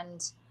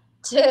and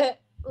to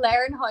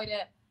learn how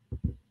to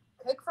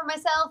cook for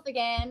myself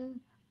again.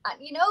 And,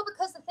 you know,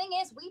 because the thing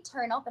is, we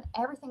turn up and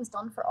everything's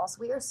done for us.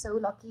 We are so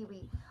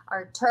lucky.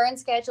 Our turn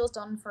schedule's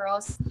done for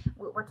us.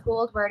 We're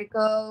told where to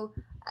go.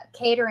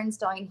 Catering's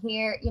down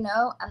here, you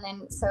know. And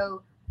then,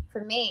 so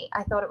for me,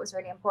 I thought it was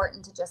really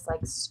important to just,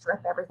 like,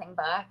 strip everything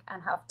back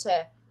and have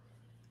to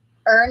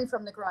earn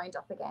from the ground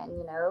up again,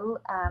 you know.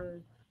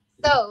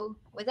 So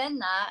within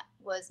that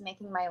was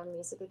making my own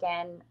music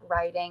again,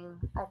 writing.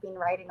 I've been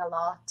writing a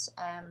lot,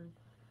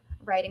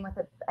 writing with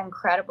an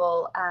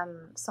incredible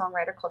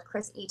songwriter called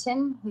Chris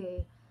Eaton,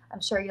 who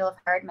I'm sure you'll have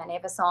heard many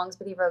of his songs,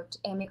 but he wrote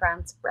Amy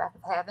Grant's Breath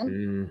of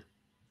Heaven.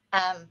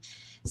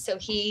 So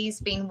he's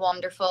been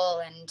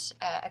wonderful and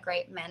a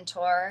great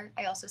mentor.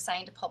 I also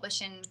signed a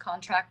publishing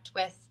contract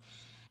with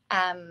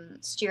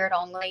Stuart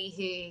Ongley,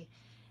 who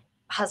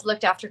has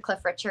looked after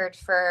Cliff Richard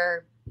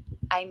for,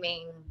 I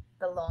mean,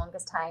 the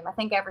longest time. I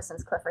think ever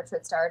since Cliff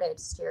Richard started,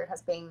 Stuart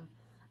has been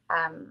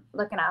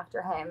looking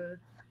after him.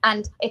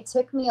 And it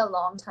took me a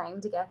long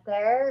time to get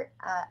there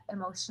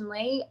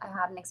emotionally. I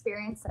had an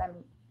experience that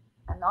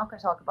I'm not going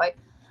to talk about.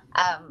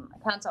 I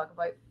can't talk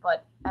about,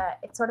 but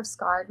it sort of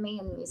scarred me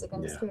in the music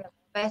industry a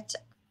little bit.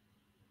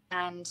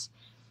 And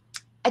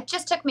it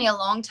just took me a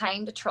long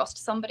time to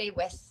trust somebody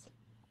with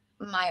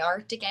my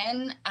art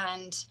again.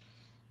 And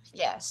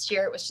yeah,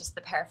 Stuart was just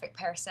the perfect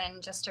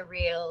person, just a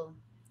real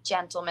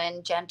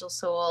gentleman, gentle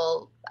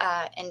soul,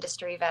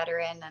 industry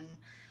veteran. And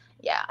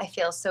yeah, I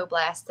feel so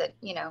blessed that,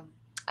 you know,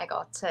 I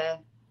got to,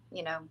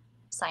 you know,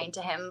 sign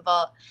to him.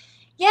 But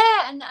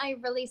yeah, and I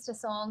released a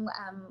song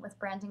with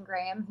Brendan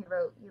Graham, who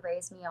wrote You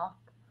Raise Me Up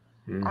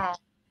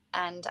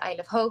and Isle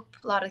of Hope,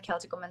 a lot of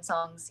Celtic Woman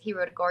songs. He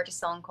wrote a gorgeous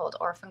song called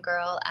Orphan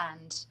Girl,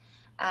 and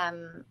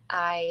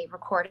I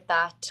recorded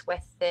that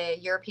with the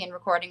European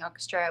Recording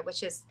Orchestra,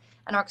 which is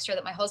an orchestra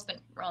that my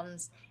husband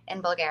runs in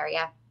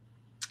Bulgaria.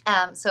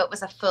 So it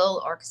was a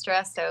full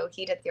orchestra, so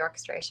he did the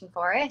orchestration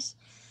for it.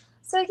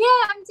 So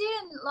yeah, I'm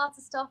doing lots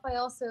of stuff. I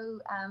also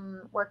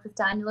worked with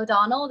Daniel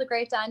O'Donnell, the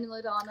great Daniel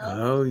O'Donnell.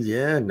 Oh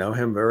yeah, know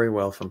him very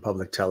well from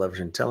public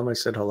television. Tell him I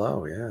said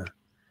hello. Yeah.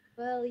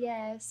 Well,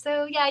 yeah.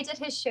 So yeah, I did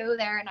his show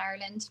there in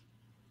Ireland.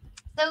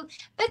 So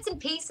bits and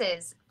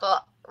pieces,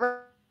 but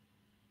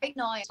right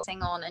now I'm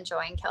focusing on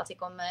enjoying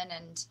Celtic Woman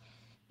and,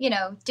 you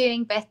know,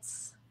 doing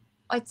bits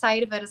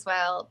outside of it as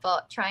well,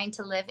 but trying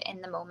to live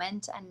in the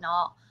moment and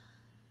not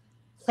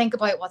think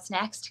about what's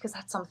next, because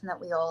that's something that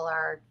we all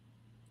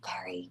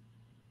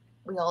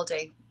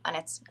do, and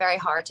it's very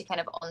hard to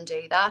kind of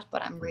undo that.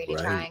 But I'm really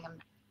trying. I'm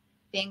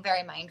being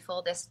very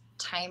mindful this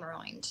time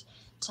around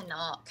to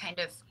not kind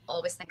of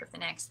always think of the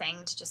next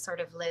thing, to just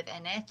sort of live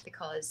in it,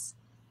 because,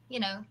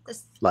 you know,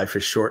 this life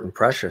is short and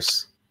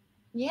precious.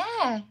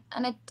 Yeah,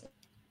 and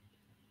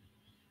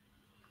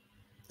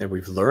And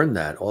we've learned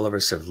that. All of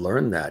us have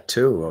learned that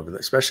too,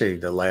 especially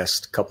the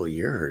last couple of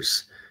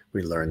years.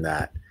 We learned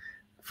that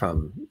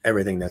from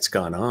everything that's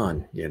gone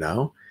on, you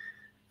know?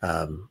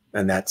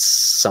 And that's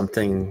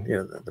something, you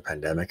know, the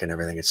pandemic and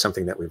everything, it's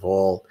something that we've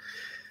all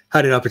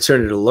had an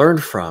opportunity to learn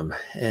from.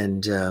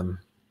 And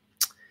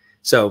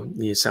so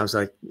it sounds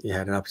like you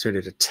had an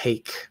opportunity to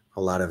take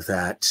a lot of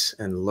that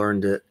and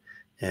learned it,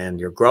 and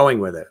you're growing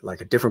with it,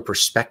 like a different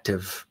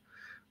perspective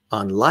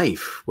on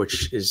life,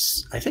 which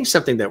is, I think,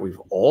 something that we've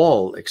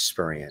all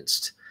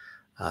experienced,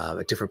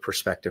 a different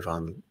perspective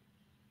on,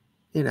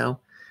 you know,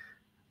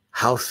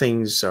 how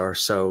things are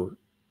so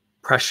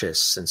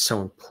precious and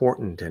so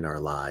important in our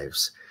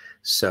lives.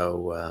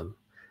 So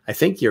I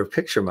think your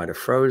picture might have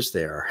froze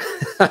there.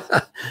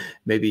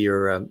 Maybe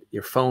your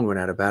phone went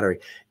out of battery.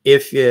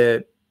 If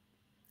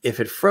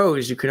it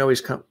froze, you can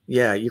always come.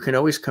 Yeah, you can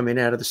always come in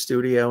out of the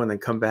studio and then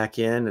come back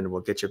in, and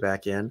we'll get you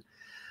back in.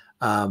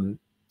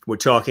 We're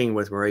talking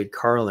with Mairéad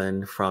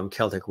Carlin from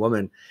Celtic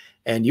Woman,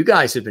 and you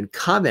guys have been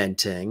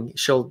commenting.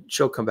 She'll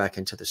come back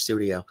into the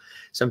studio.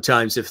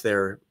 Sometimes if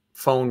their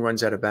phone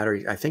runs out of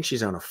battery, I think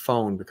she's on a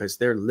phone, because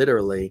they're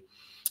literally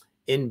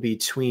in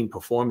between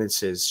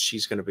performances.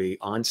 She's going to be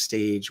on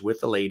stage with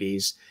the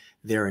ladies.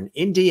 They're in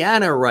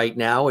Indiana right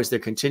now as they're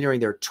continuing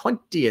their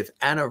 20th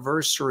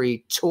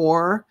anniversary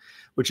tour,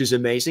 which is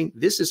amazing.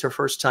 This is her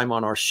first time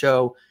on our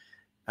show.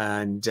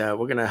 And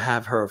we're going to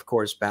have her, of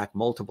course, back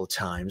multiple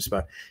times,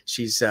 but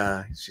she's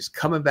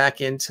coming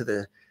back into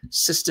the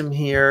system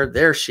here.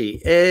 There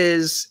she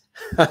is.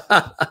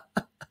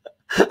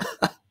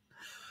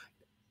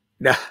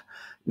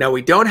 Now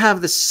we don't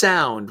have the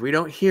sound. We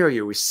don't hear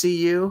you. We see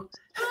you.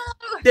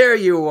 There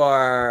you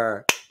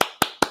are.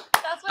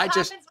 That's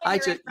what I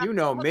just, you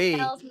know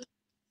me.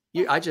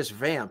 I just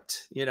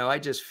vamped, you know, I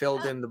just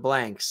filled in the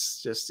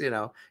blanks. Just, you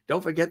know,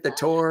 don't forget the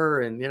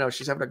tour, and, you know,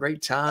 she's having a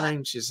great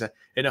time. She's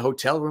in a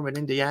hotel room in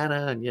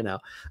Indiana, and, you know.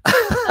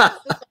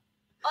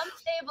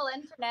 Unstable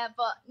internet,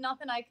 but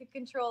nothing I could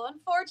control,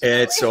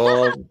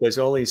 unfortunately. There's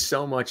only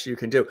so much you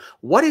can do.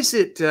 What is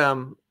it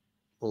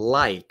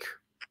like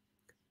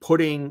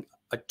putting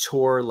a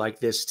tour like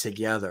this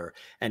together?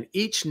 And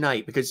each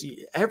night, because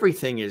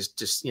everything is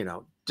just, you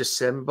know,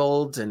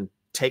 disassembled and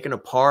taken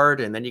apart,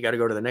 and then you got to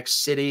go to the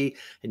next city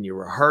and you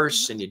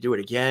rehearse and you do it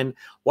again.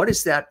 What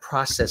is that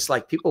process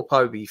like? People will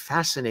probably be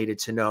fascinated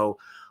to know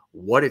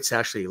what it's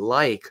actually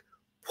like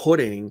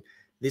putting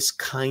this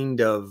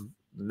kind of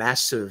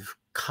massive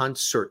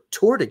concert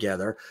tour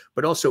together,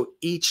 but also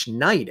each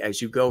night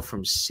as you go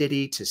from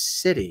city to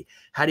city.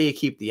 How do you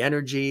keep the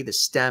energy, the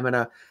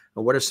stamina,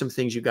 and what are some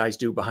things you guys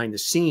do behind the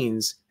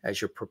scenes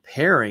as you're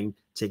preparing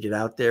to get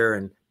out there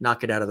and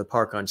knock it out of the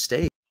park on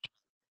stage?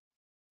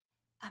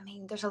 I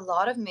mean, there's a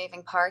lot of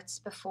moving parts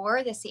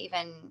before this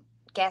even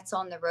gets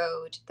on the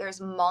road.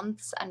 There's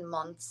months and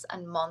months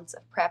and months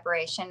of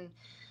preparation,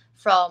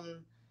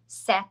 from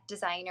set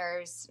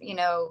designers, you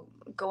know,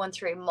 going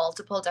through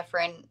multiple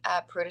different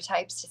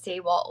prototypes to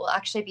see what will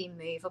actually be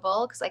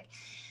movable. Because, like,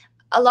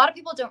 a lot of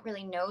people don't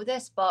really know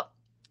this, but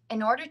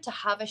in order to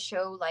have a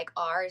show like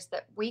ours,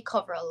 that we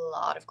cover a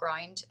lot of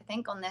ground. I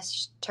think on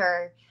this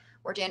tour,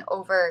 we're doing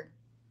over,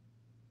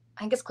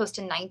 I think it's close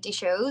to 90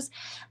 shows.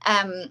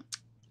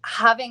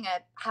 Having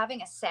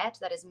a set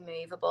that is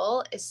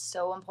movable is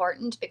so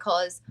important,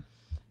 because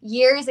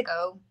years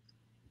ago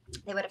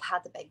they would have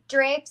had the big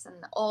drapes and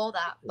all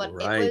that, but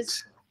right. It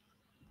was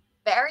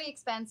very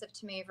expensive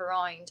to move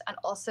around and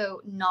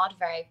also not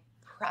very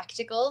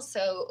practical.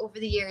 So over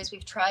the years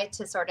we've tried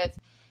to sort of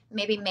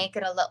maybe make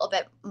it a little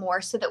bit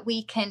more so that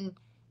we can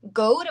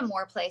go to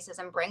more places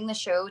and bring the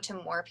show to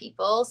more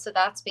people. So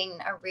that's been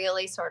a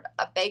really sort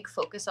of a big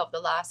focus of the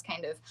last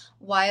kind of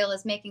while,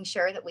 is making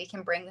sure that we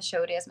can bring the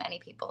show to as many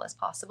people as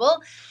possible.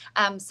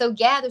 So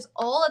yeah, there's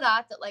all of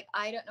that like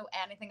I don't know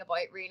anything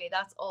about really.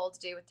 That's all to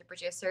do with the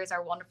producers,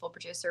 our wonderful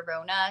producer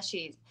Rona.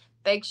 She's,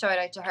 big shout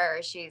out to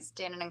her. She's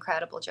doing an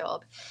incredible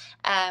job.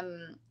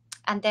 And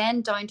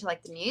then down to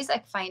like the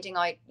music, finding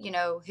out, you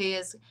know, who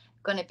is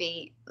going to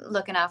be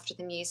looking after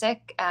the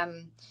music,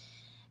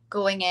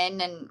 going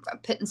in and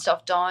putting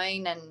stuff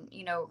down and,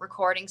 you know,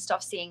 recording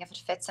stuff, seeing if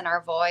it fits in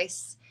our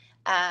voice,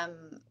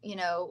 you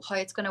know, how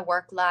it's going to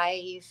work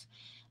live.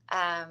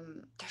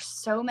 There's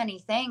so many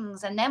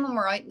things. And then when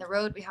we're out in the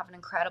road, we have an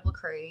incredible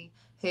crew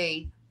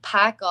who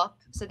pack up.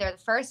 So they're the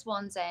first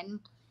ones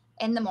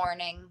in the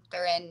morning.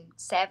 They're in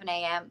 7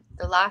 a.m.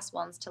 The last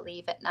ones to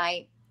leave at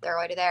night. They're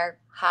out of there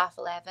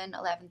 11:30,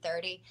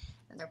 11:30,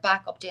 and they're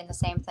back up doing the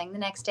same thing the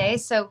next day.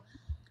 So,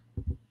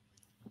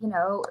 you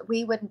know,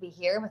 we wouldn't be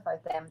here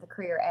without them. The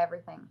crew are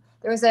everything.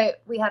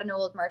 We had an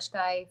old merch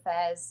guy,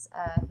 Fez,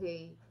 who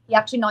he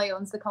actually now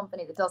owns the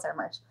company that does our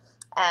merch.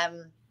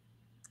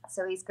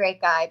 So he's a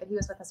great guy, but he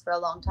was with us for a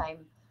long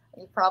time.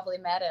 You probably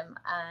met him,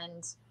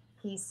 and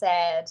he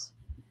said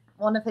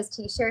one of his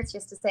t-shirts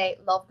used to say,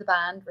 "Love the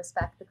band,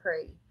 respect the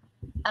crew."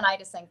 And I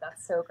just think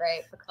that's so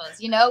great, because,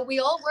 you know, we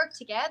all work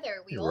together.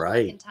 We all work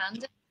in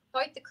tandem.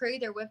 Without the crew,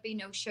 there would be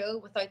no show.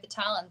 Without the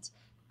talent,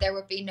 there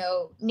would be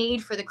no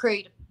need for the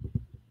crew to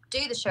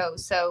do the show.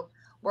 So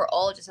we're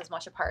all just as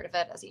much a part of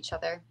it as each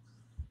other.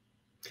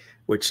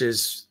 Which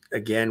is,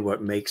 again,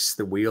 what makes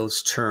the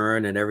wheels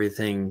turn and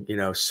everything, you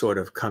know, sort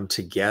of come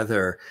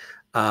together.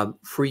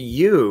 For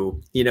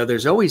you, you know,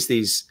 there's always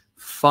these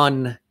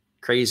fun,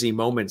 crazy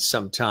moments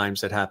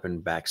sometimes that happen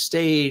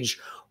backstage,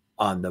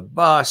 on the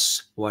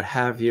bus, what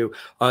have you.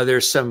 Are there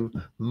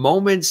some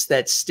moments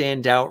that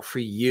stand out for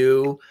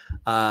you,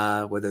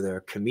 whether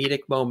they're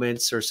comedic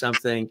moments or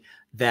something,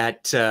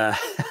 that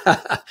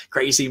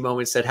crazy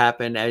moments that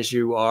happen as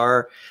you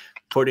are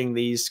putting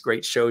these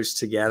great shows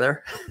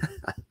together?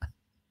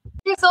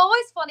 There's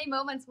always funny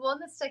moments. One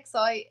that sticks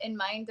out in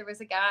mind, there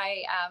was a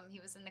guy, he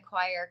was in the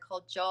choir,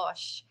 called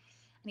Josh,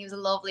 and he was a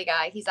lovely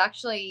guy. He's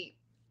actually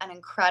an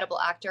incredible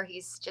actor.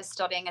 He's just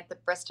studying at the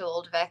Bristol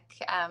Old Vic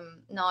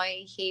now.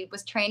 He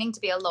was training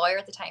to be a lawyer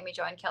at the time he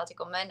joined Celtic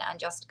Woman, and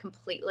just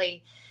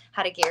completely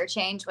had a gear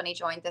change when he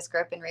joined this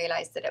group and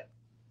realized that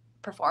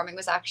performing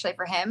was actually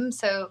for him.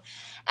 So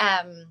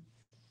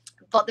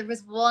but there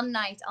was one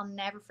night, I'll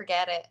never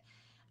forget it.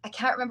 I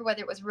can't remember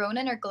whether it was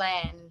Ronan or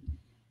Glenn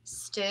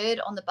stood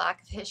on the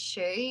back of his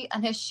shoe,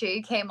 and his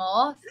shoe came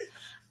off,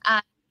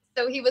 and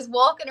so he was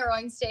walking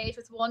around stage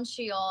with one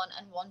shoe on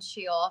and one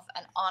shoe off.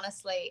 And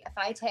honestly, if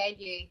I tell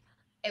you,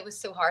 it was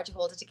so hard to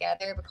hold it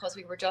together because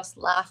we were just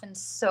laughing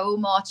so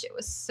much. It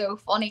was so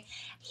funny.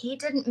 He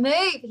didn't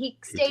move. He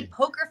stayed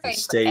poker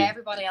face, but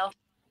everybody else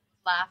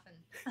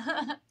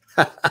was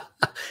laughing.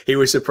 He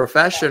was a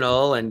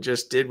professional and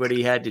just did what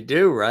he had to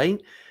do,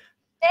 right?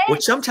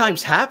 Which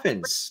sometimes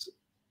happens.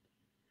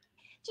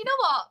 Do you know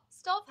what?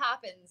 Stuff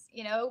happens,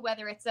 you know,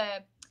 whether it's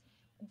a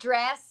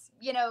dress,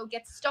 you know,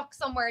 gets stuck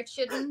somewhere it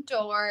shouldn't,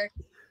 or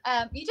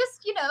you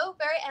just, you know,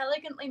 very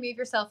elegantly move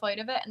yourself out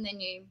of it, and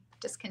then you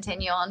just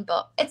continue on.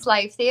 But it's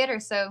live theater,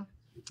 so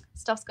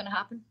stuff's going to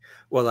happen.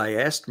 Well, I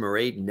asked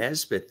Mairéad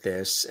Nesbitt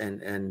this,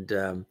 and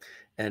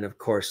of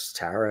course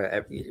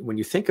Tara, when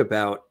you think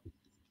about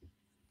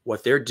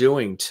what they're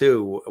doing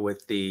too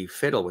with the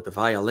fiddle, with the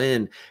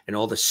violin, and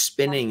all the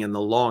spinning and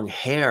the long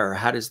hair,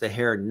 how does the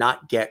hair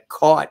not get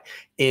caught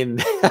in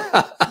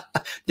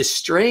the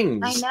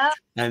strings? I know.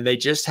 And they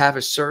just have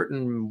a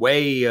certain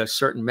way, a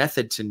certain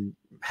method to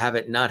have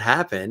it not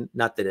happen.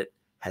 Not that it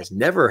has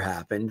never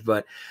happened,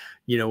 but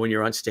you know, when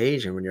you're on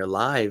stage and when you're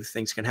live,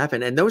 things can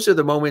happen. And those are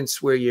the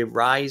moments where you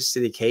rise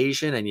to the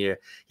occasion and you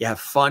have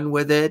fun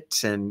with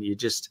it and you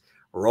just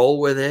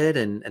roll with it.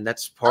 And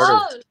that's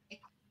part of,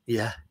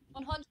 yeah.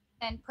 100%.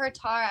 Per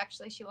Tara,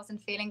 actually, she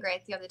wasn't feeling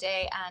great the other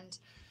day, and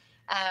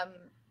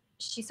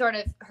she sort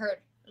of,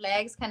 her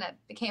legs kind of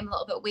became a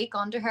little bit weak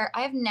under her.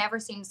 I have never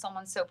seen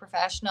someone so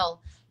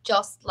professional,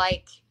 just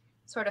like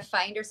sort of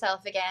find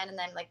herself again and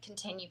then like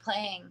continue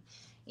playing,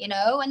 you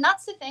know. And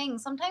that's the thing,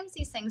 sometimes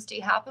these things do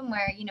happen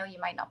where, you know, you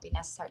might not be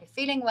necessarily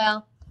feeling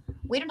well.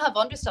 We don't have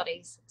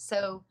understudies,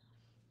 so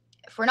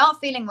if we're not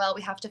feeling well,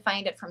 we have to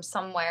find it from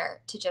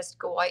somewhere to just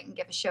go out and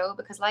give a show,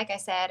 because like I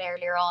said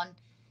earlier on,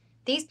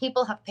 these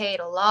people have paid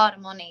a lot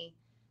of money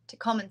to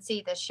come and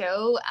see the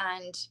show,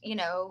 and you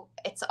know,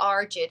 it's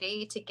our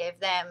duty to give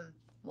them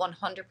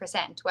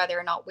 100%, whether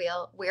or not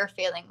we're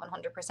feeling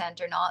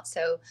 100% or not.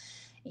 So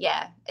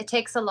yeah, it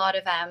takes a lot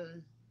of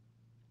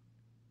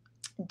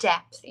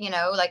depth, you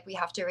know, like we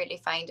have to really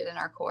find it in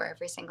our core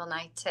every single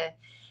night to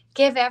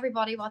give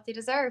everybody what they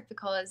deserve,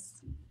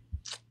 because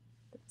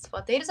it's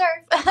what they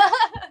deserve.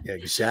 Yeah,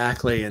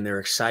 exactly. And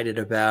they're excited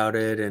about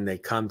it and they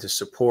come to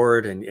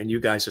support. And you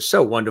guys are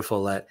so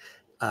wonderful at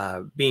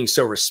being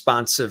so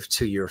responsive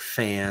to your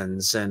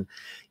fans. And,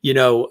 you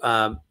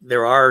know,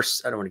 there are,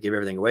 I don't want to give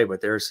everything away, but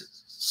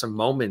there's some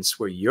moments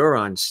where you're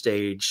on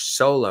stage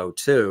solo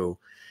too.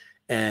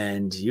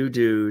 And you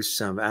do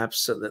some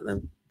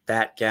absolutely,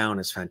 that gown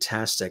is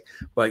fantastic,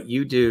 but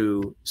you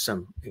do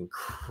some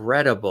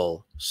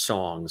incredible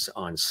songs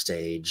on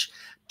stage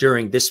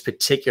during this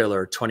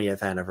particular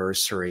 20th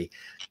anniversary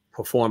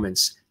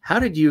performance. How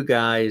did you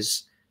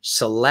guys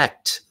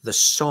select the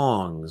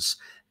songs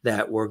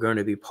that were going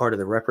to be part of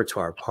the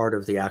repertoire, part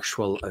of the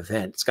actual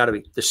event? It's got to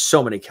be, there's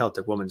so many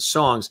Celtic Woman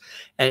songs,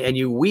 and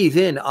you weave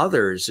in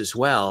others as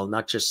well,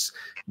 not just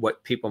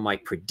what people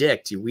might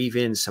predict. You weave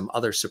in some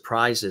other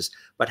surprises.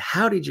 But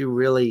how did you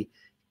really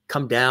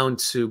come down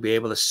to be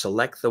able to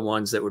select the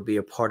ones that would be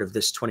a part of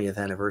this 20th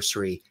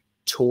anniversary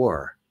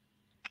tour?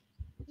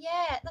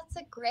 Yeah, that's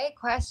a great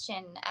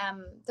question.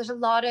 There's a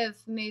lot of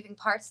moving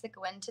parts that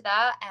go into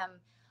that.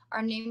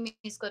 Our new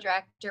musical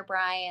director,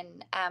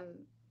 Brian,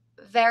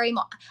 very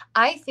much,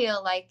 I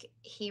feel like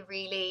he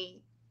really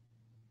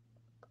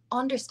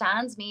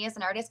understands me as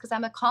an artist, because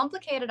I'm a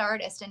complicated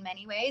artist in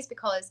many ways,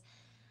 because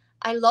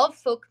I love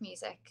folk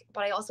music,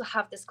 but I also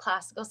have this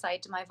classical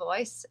side to my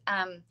voice.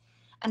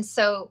 And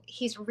so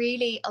he's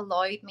really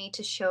allowed me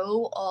to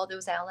show all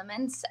those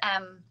elements.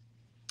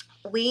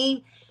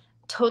 We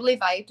totally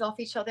vibed off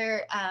each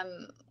other.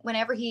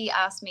 Whenever he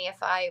asked me if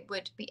I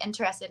would be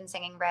interested in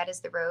singing Red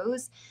is the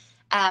Rose,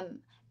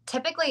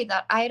 typically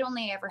that I had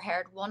only ever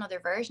heard one other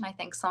version, I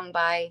think, sung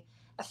by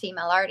a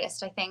female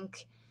artist. I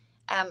think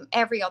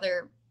every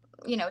other,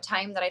 you know,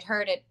 time that I'd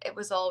heard it, it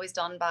was always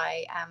done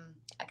by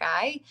a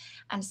guy.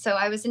 And so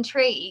I was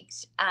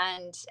intrigued,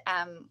 and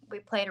we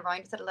played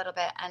around with it a little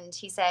bit. And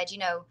he said, you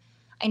know,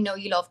 I know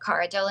you love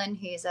Cara Dillon,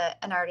 who's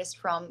an artist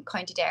from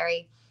County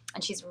Derry,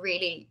 and she's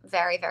really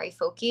very, very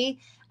folky.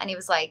 And he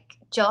was like,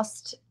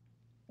 just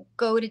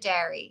go to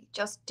Derry,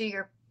 just do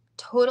your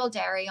total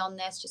Derry on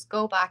this, just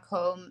go back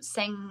home,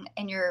 sing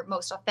in your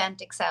most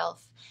authentic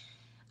self.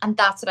 And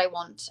that's what I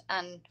want.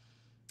 And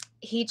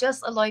he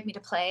just allowed me to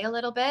play a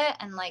little bit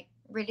and like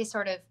really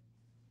sort of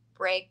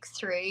break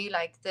through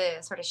like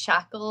the sort of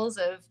shackles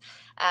of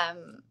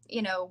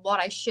you know, what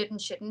I should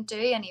and shouldn't do.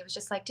 And he was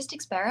just like, just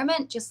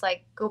experiment, just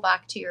like go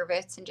back to your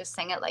roots and just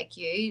sing it like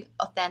you,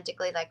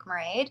 authentically, like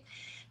Mairéad.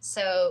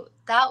 So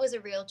that was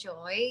a real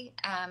joy,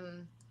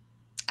 and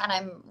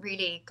I'm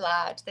really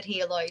glad that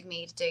he allowed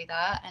me to do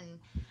that. And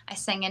I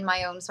sing in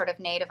my own sort of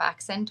native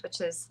accent,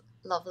 which is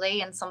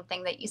lovely and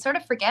something that you sort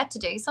of forget to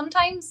do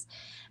sometimes.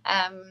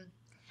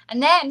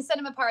 And then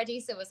Cinema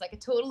Paradiso was like a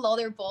total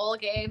other ball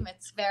game.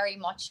 It's very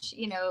much,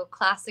 you know,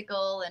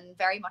 classical and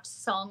very much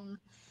sung.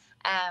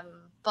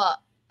 But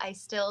I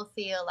still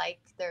feel like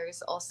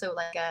there's also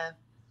like a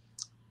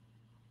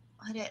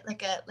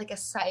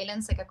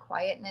silence, like a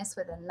quietness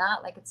within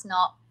that. Like it's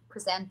not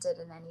presented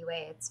in any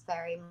way. It's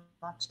very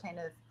much kind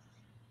of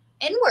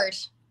inward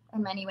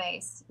in many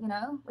ways, you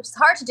know, which is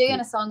hard to do in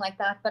a song like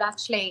that. But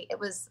actually it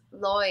was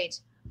Lloyd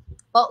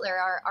Butler,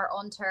 our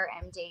on-tour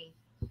MD,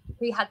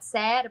 who had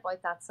said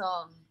about that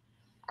song,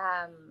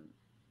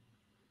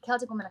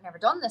 Celtic Woman had never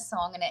done this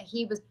song, and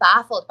he was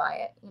baffled by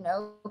it, you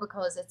know,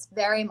 because it's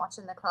very much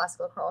in the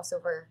classical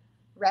crossover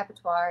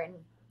repertoire, and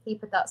he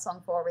put that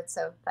song forward.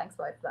 So thanks,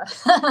 Lloyd, for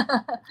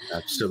that.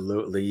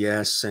 Absolutely,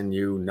 yes. And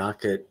you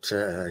knock it,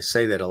 I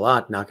say that a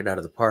lot, knock it out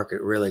of the park.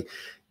 It really,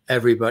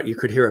 everybody, you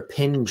could hear a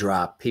pin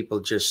drop, people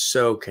just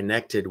so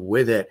connected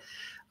with it.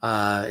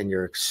 And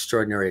your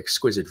extraordinary,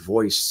 exquisite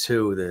voice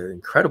too, the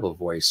incredible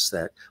voice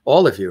that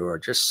all of you are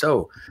just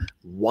so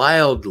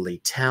wildly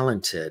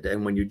talented.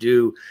 And when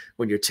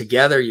you're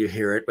together, you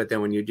hear it, but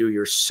then when you do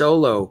your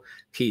solo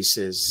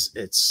pieces,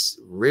 it's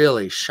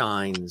really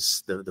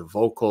shines the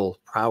vocal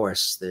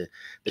prowess, the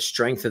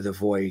strength of the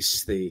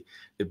voice, the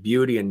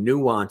beauty and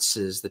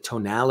nuances, the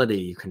tonality.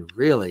 You can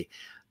really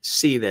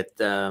see that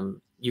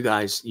you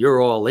guys,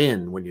 you're all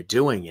in when you're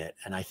doing it.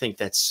 And I think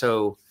that's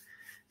so,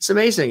 it's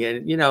amazing.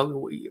 And, you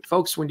know,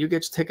 folks, when you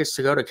get tickets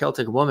to go to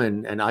Celtic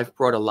Woman, and I've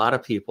brought a lot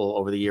of people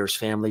over the years,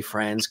 family,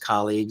 friends,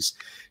 colleagues,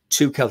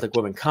 to Celtic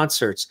Woman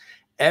concerts,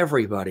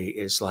 everybody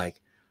is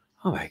like,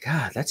 oh my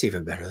God, that's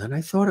even better than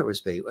I thought it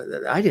was.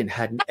 I didn't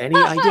have any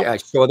idea. I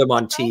saw them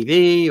on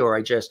TV or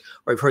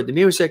I've heard the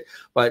music,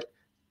 but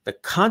the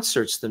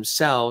concerts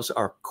themselves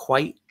are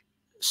quite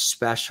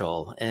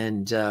special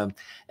and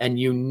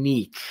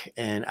unique.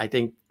 And I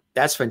think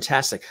that's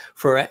fantastic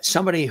for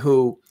somebody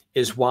who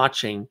is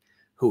watching,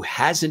 who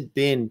hasn't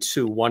been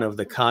to one of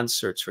the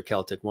concerts for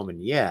Celtic Woman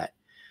yet.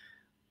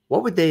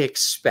 What would they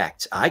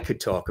expect? I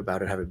could talk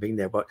about it having been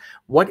there, but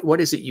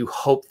what is it you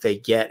hope they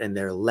get and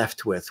they're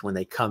left with when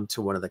they come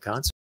to one of the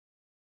concerts?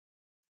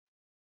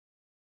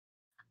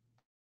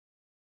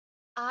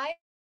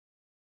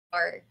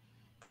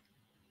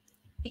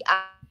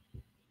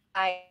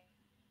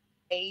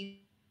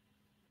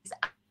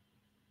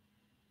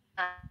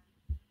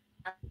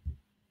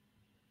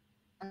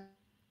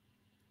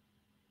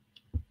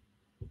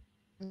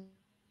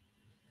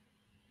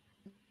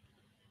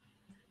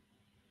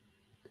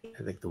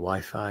 I think the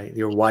Wi-Fi,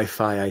 your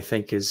Wi-Fi, I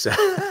think is,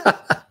 the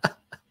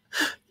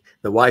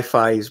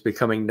Wi-Fi is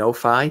becoming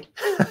no-fi.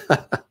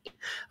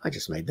 I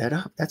just made that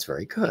up. That's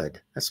very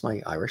good. That's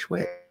my Irish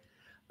way.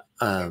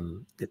 I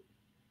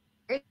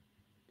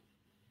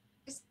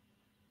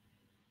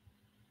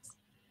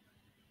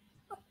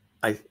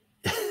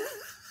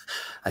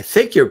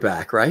think you're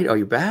back, right? Are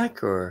you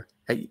back, or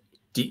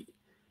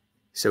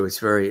so it's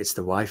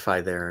the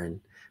Wi-Fi there,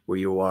 and where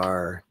you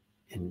are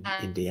in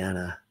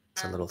Indiana,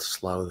 it's a little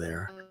slow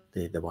there.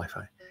 The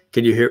Wi-Fi.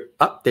 Can you hear?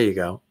 Oh, there you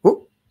go.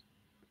 Whoop.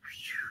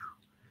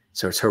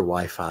 So it's her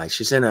Wi-Fi.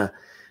 She's in a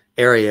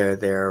area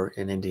there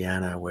in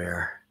Indiana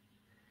where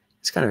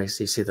it's kind of,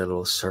 you see the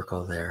little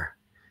circle there.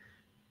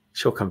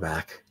 She'll come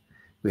back.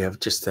 We have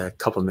just a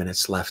couple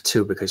minutes left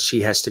too, because she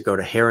has to go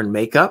to hair and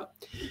makeup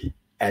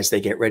as they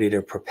get ready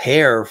to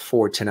prepare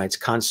for tonight's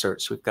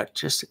concert. So we've got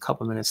just a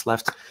couple minutes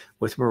left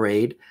with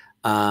Mairéad.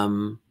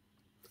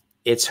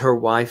 It's her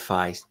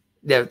Wi-Fi.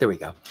 There we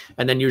go.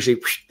 And then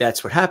usually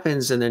that's what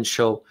happens. And then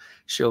she'll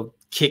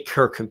kick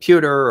her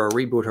computer or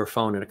reboot her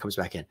phone and it comes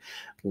back in.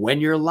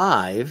 When you're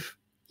live,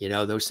 you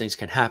know, those things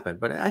can happen.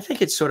 But I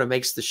think it sort of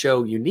makes the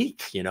show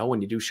unique, you know,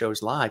 when you do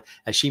shows live.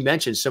 As she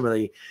mentioned, some of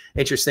the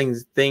interesting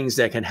things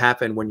that can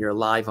happen when you're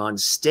live on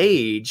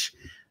stage,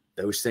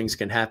 those things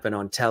can happen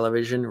on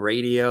television,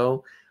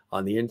 radio,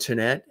 on the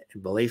internet.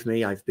 And believe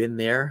me, I've been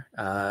there.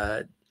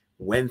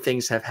 When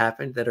things have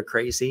happened that are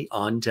crazy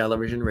on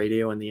television,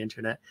 radio, and the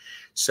internet.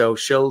 So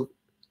she'll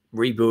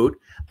reboot.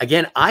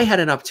 Again, I had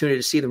an opportunity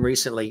to see them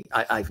recently.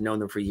 I've known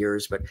them for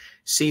years, but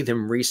see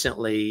them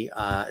recently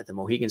at the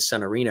Mohegan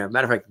Sun Arena.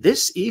 Matter of fact,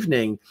 this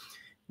evening,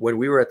 when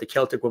we were at the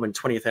Celtic Woman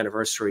 20th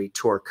Anniversary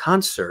Tour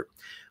concert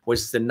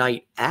was the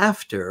night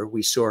after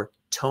we saw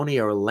Tony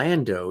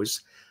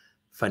Orlando's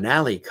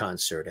finale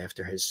concert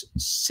after his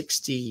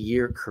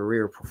 60-year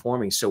career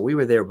performing. So we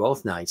were there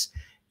both nights,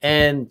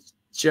 and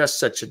just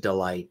such a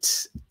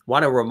delight.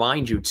 Want to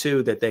remind you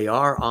too that they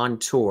are on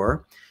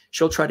tour.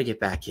 She'll try to get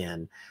back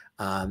in,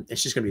 and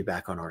she's going to be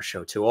back on our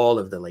show too. All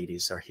of the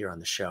ladies are here on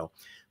the show.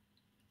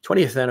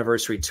 20th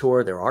anniversary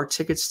tour. There are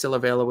tickets still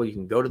available. You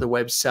can go to the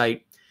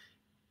website.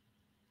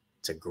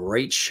 It's a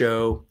great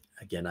show.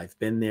 Again, I've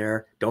been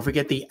there. Don't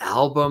forget the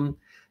album.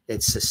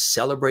 It's a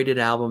celebrated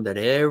album that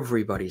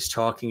everybody's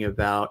talking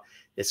about.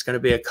 It's going to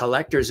be a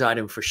collector's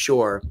item for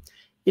sure.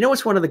 You know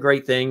what's one of the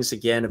great things,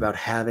 again, about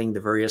having the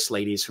various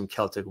ladies from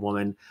Celtic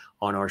Woman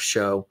on our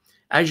show?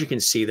 As you can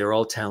see, they're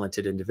all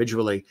talented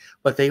individually,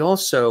 but they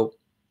also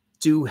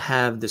do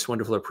have this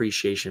wonderful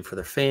appreciation for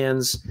their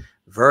fans,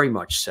 very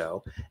much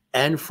so,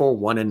 and for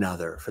one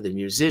another, for the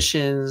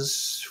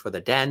musicians, for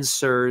the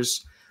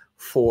dancers,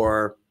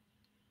 for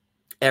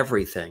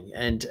everything.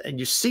 And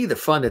you see the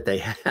fun that they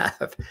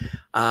have.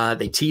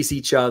 They tease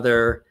each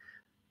other.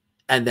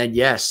 And then,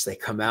 yes, they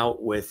come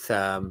out with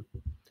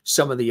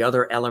some of the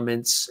other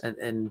elements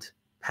and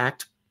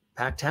packed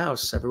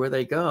house everywhere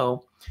they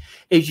go.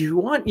 If you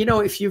want, you know,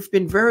 if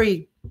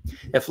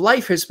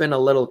life has been a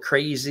little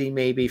crazy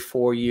maybe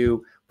for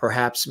you,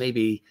 perhaps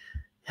maybe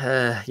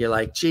you're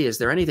like, gee, is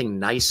there anything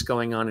nice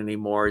going on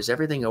anymore? Is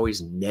everything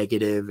always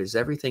negative? Is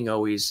everything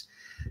always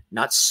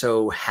not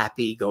so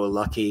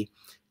happy-go-lucky?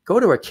 Go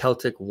to a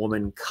Celtic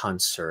Woman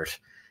concert.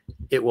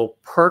 It will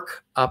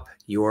perk up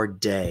your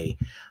day.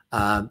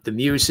 The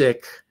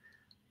music,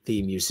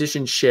 the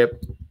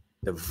musicianship,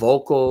 the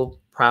vocal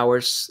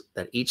prowess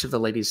that each of the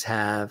ladies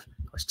have,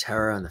 of course,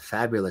 Tara and the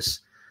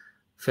fabulous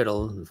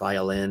fiddle and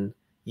violin,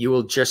 you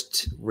will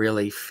just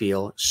really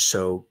feel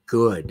so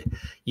good.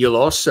 You'll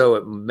also,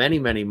 at many,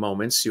 many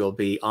moments, you'll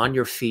be on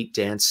your feet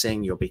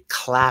dancing. You'll be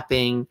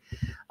clapping,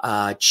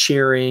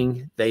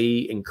 cheering.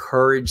 They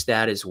encourage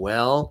that as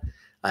well.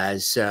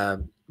 As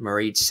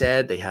Mairéad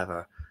said, they have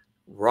a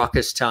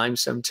raucous time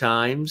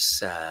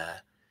sometimes.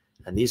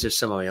 And these are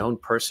some of my own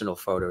personal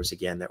photos,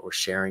 again, that we're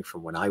sharing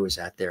from when I was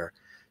at their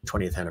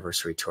 20th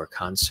anniversary tour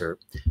concert.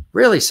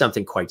 Really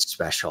something quite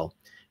special.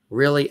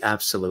 Really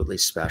absolutely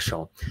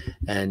special.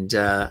 And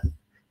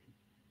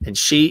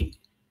she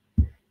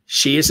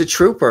is a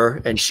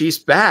trooper, and she's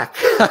back.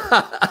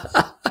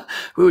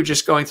 We were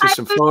just going through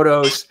some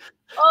photos.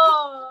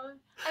 Oh,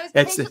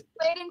 I was just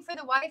waiting for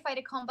the Wi-Fi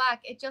to come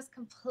back. It just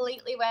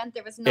completely went.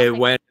 There was nothing. It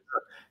went.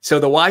 So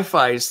the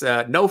Wi-Fi's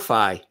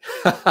no-fi.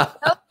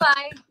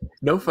 No-fi.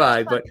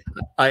 No-fi, but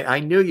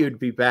I knew you'd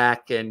be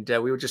back, and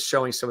we were just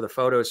showing some of the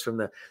photos from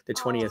the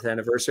 20th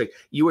anniversary.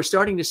 You were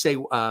starting to say,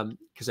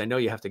 because I know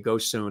you have to go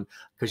soon,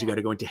 because you got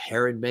to go into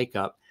hair and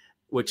makeup,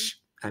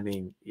 which, I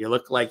mean, you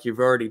look like you've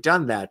already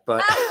done that,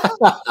 but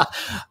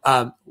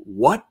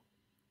what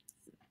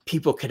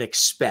people can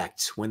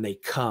expect when they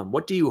come?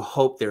 What do you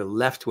hope they're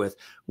left with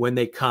when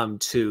they come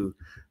to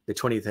the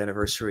 20th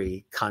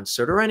anniversary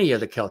concert or any of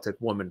the Celtic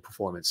Woman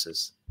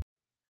performances?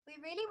 We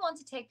really want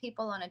to take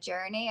people on a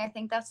journey. I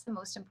think that's the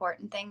most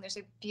important thing. There's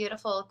a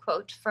beautiful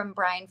quote from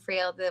Brian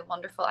Friel, the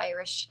wonderful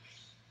Irish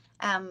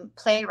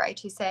playwright,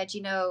 who said,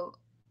 you know,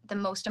 the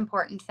most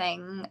important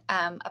thing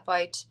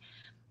about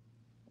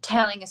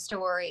telling a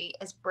story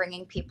is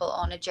bringing people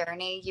on a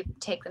journey. You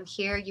take them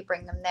here, you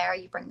bring them there,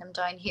 you bring them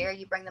down here,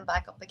 you bring them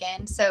back up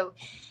again. So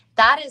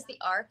that is the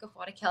arc of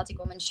what a Celtic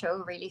Woman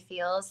show really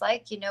feels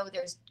like. You know,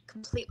 there's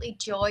completely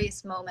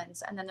joyous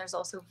moments, and then there's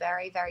also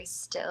very, very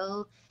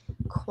still,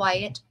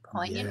 quiet,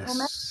 poignant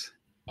moments.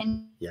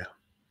 And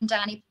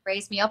Danny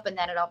raised me up, and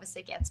then it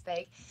obviously gets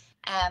big.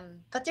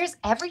 But there's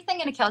everything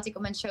in a Celtic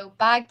Woman show: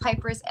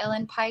 bagpipers,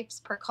 uilleann pipes,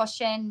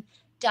 percussion,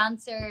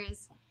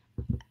 dancers.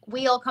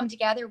 We all come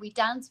together, we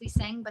dance, we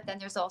sing, but then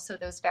there's also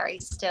those very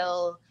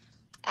still,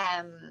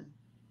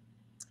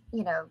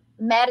 you know,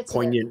 meditative,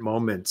 poignant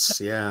moments.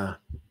 Yeah.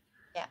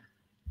 Yeah.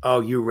 Oh,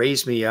 You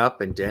Raise Me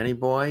Up and Danny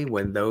Boy,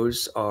 when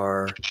those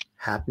are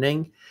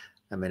happening.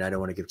 I mean, I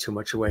don't want to give too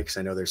much away because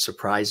I know there's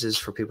surprises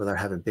for people that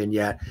haven't been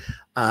yet.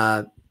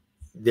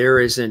 There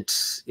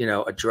isn't, you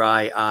know, a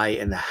dry eye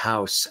in the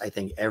house. I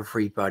think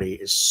everybody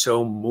is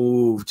so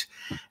moved.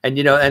 And,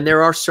 you know, and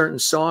there are certain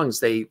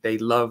songs they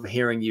love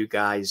hearing you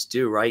guys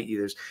do, right?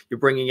 You're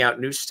bringing out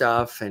new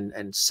stuff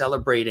and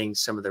celebrating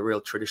some of the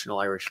real traditional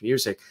Irish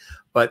music.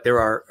 But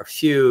there are a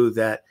few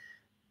that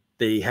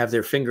they have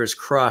their fingers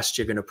crossed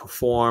you're going to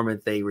perform,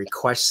 and they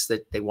request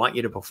that they want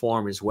you to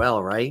perform as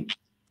well, right?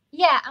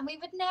 Yeah, and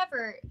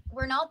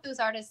we're not those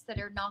artists that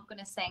are not going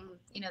to sing,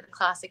 you know, the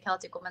classic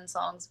Celtic Woman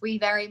songs. We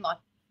very much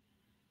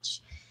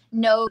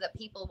know that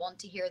people want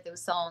to hear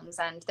those songs,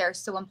 and they're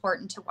so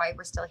important to why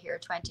we're still here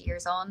 20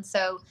 years on.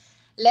 So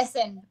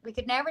listen, we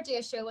could never do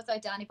a show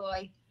without Danny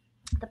Boy,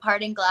 The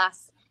Parting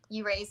Glass,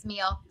 You Raise Me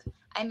Up.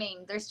 I mean,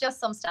 there's just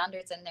some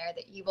standards in there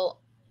that you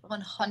will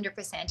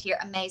 100% hear.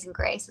 Amazing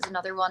Grace is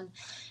another one.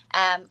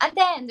 And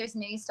then there's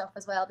new stuff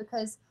as well,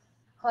 because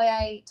how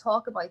I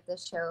talk about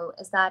this show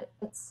is that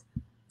it's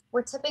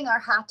we're tipping our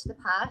hat to the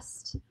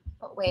past,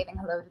 but waving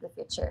hello to the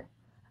future.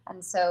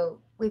 And so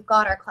we've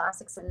got our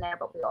classics in there,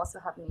 but we also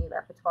have new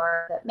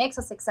repertoire that makes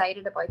us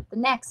excited about the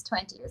next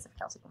 20 years of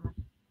Celtic Woman.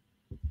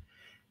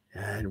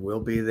 And we'll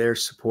be there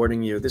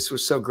supporting you. This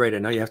was so great. I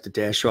know you have to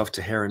dash off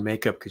to hair and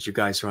makeup because you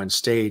guys are on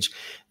stage.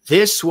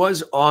 This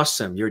was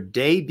awesome. Your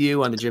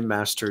debut on the Jim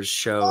Masters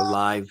Show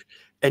live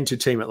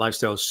entertainment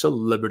lifestyle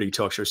celebrity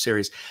talk show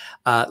series.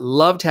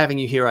 Loved having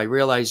you here. I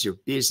realize you're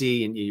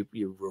busy and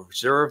you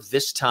reserve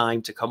this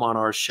time to come on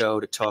our show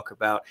to talk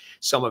about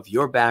some of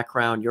your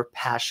background, your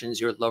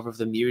passions, your love of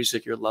the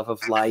music, your love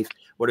of life,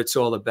 what it's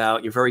all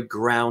about. You're very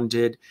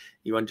grounded.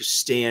 You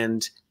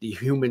understand the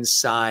human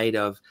side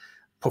of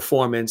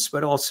performance,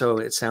 but also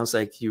it sounds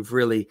like you've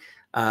really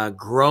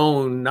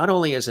grown not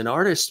only as an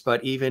artist,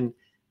 but even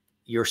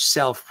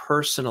yourself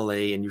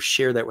personally, and you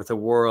share that with the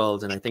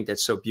world. And I think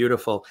that's so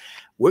beautiful.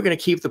 We're going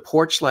to keep the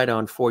porch light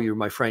on for you,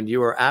 my friend.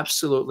 You are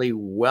absolutely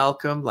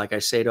welcome. Like I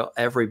say to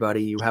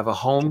everybody, you have a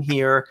home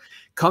here.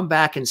 Come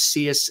back and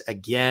see us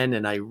again.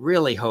 And I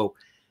really hope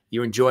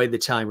you enjoyed the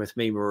time with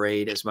me,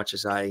 Mairéad, as much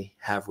as I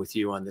have with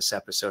you on this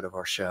episode of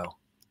our show.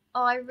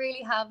 Oh, I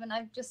really have. And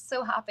I'm just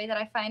so happy that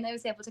I finally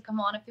was able to come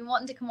on. I've been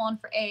wanting to come on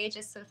for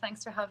ages. So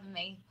thanks for having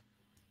me.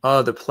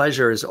 Oh, the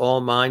pleasure is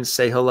all mine.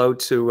 Say hello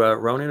to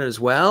Ronan as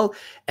well,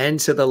 and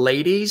to the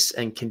ladies,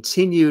 and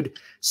continued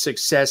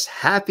success.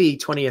 Happy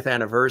 20th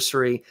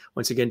anniversary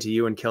once again to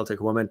you and Celtic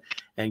Woman,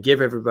 and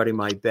give everybody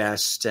my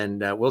best.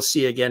 And we'll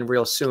see you again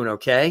real soon,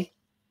 okay?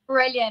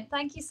 Brilliant.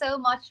 Thank you so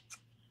much.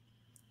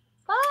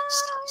 Bye.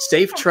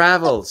 Safe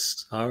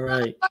travels. All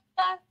right.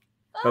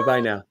 Bye-bye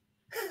now.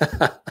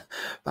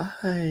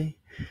 Bye.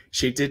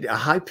 She did a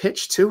high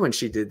pitch too when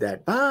she did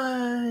that.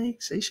 Bye.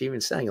 See, she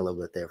even sang a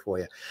little bit there for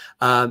you.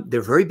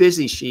 They're very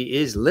busy. She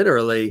is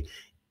literally,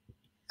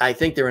 I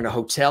think they're in a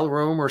hotel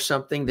room or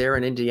something there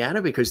in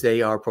Indiana because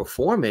they are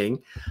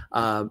performing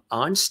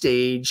on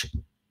stage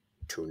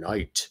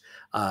tonight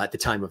at the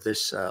time of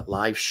this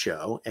live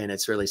show. And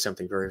it's really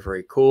something very,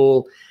 very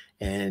cool.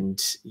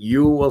 And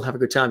you will have a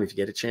good time if you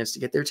get a chance to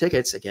get their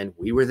tickets. Again,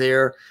 we were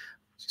there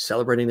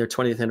celebrating their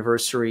 20th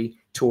anniversary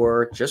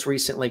tour just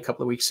recently, a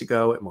couple of weeks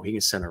ago at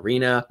Mohegan Sun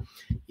Arena.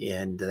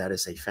 And that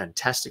is a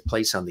fantastic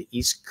place on the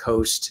East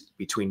Coast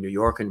between New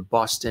York and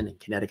Boston and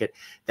Connecticut.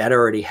 That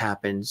already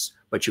happens,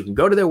 but you can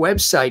go to their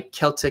website,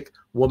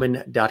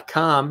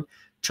 CelticWoman.com,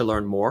 to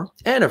learn more.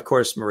 And of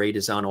course, Mairéad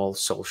is on all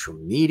social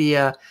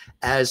media,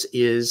 as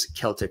is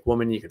Celtic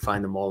Woman. You can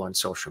find them all on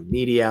social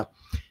media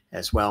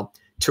as well.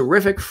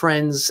 Terrific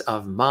friends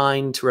of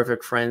mine,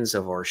 terrific friends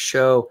of our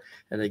show.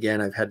 And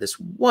again, I've had this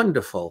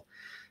wonderful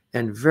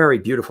and very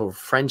beautiful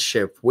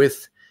friendship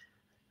with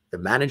the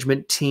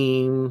management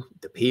team,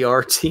 the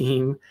PR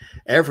team,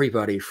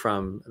 everybody,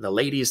 from the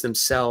ladies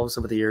themselves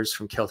over the years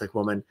from Celtic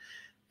Woman,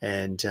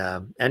 and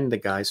the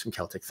guys from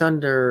Celtic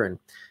Thunder. And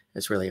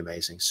it's really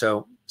amazing.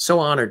 So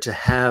honored to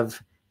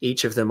have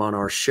each of them on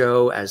our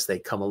show as they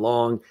come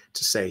along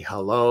to say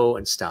hello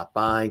and stop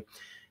by.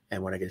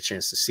 And when I get a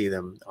chance to see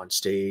them on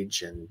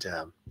stage, and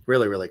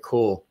really, really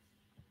cool.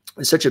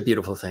 It's such a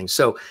beautiful thing.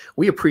 So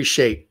we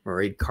appreciate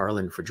Mairéad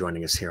Carlin for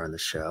joining us here on the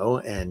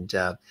show. And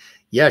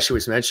yeah, she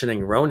was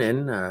mentioning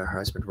Ronan, her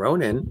husband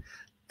Ronan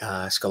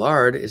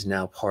Scallard is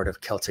now part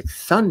of Celtic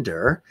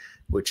Thunder,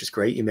 which is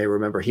great. You may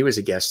remember he was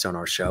a guest on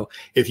our show.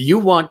 If you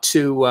want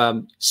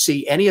to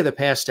see any of the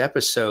past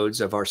episodes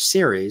of our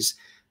series,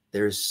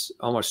 there's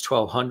almost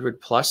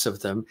 1,200 plus of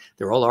them.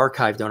 They're all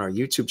archived on our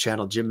YouTube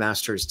channel, Jim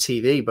Masters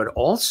TV. But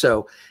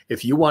also,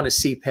 if you want to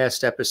see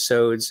past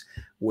episodes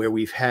where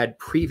we've had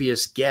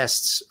previous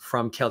guests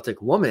from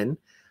Celtic Woman,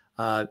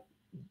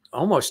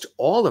 almost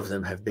all of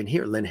them have been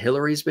here. Lynn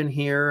Hillary's been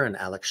here, and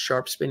Alex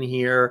Sharp's been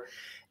here,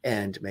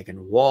 and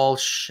Megan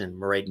Walsh and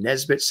Mairéad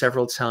Nesbitt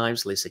several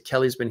times. Lisa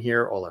Kelly's been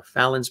here. Ola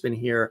Fallon's been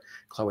here.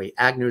 Chloe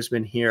Agnew's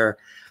been here.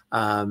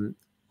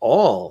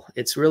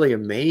 It's really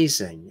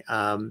amazing.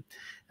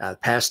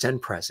 Past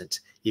and present.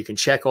 You can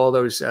check all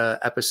those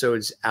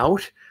episodes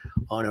out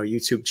on our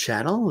YouTube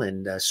channel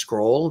and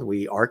scroll.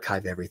 We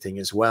archive everything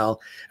as well.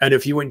 And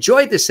if you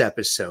enjoyed this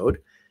episode,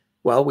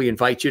 well, we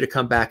invite you to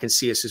come back and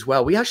see us as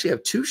well. We actually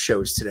have two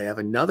shows today. I have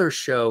another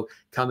show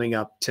coming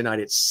up tonight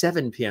at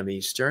 7 p.m.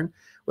 Eastern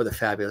with a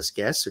fabulous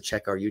guest. So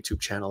check our YouTube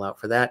channel out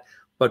for that.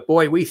 But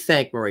boy, we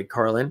thank Mairéad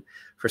Carlin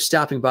for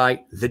stopping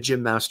by the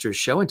Jim Masters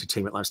Show,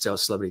 Entertainment Lifestyle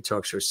Celebrity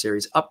Talk Show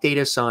Series. Update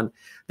us on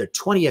the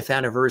 20th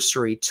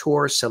anniversary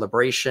tour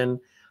celebration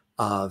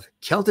of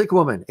Celtic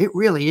Woman. It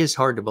really is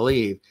hard to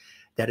believe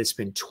that it's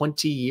been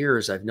 20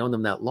 years. I've known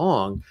them that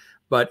long,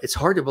 but it's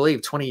hard to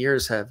believe 20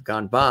 years have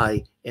gone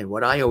by in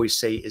what I always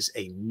say is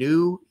a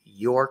New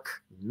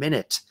York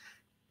minute.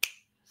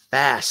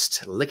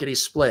 Fast,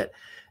 lickety-split.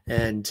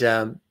 And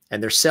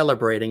they're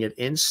celebrating it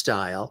in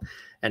style.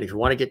 And if you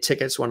want to get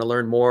tickets, want to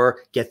learn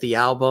more, get the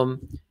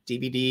album,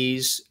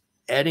 DVDs,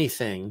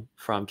 anything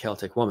from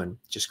Celtic Woman,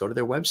 just go to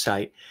their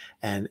website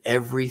and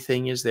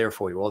everything is there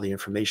for you. All the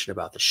information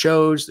about the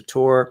shows, the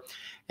tour,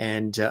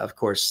 and of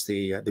course,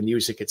 the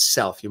music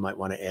itself you might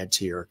want to add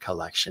to your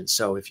collection.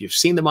 So if you've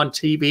seen them on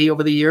TV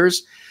over the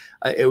years,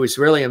 It was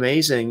really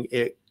amazing.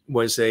 It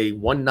was a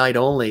one night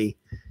only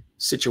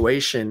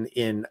situation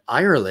in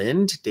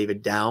Ireland.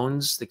 David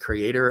Downs, the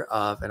creator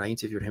of, and I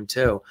interviewed him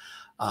too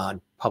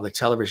on public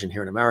television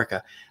here in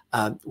America,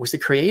 was the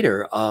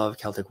creator of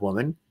Celtic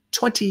Woman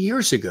 20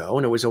 years ago.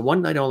 And it was a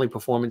one night only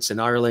performance in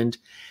Ireland.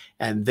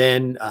 And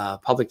then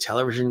public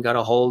television got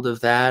a hold of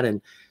that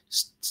and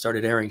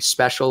started airing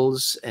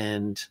specials,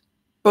 and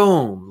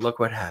boom, look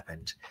what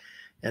happened.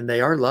 And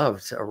they are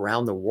loved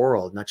around the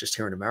world, not just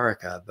here in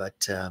America,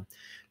 but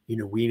you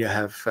know, we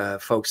have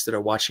folks that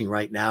are watching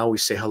right now. We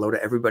say hello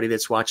to everybody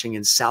that's watching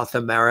in South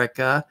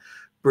America,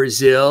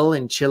 Brazil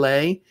and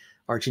Chile,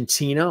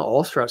 Argentina,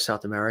 all throughout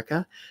South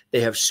America.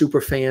 They have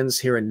super fans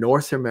here in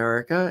North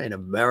America, in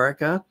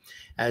America,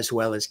 as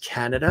well as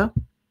Canada.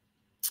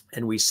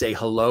 And we say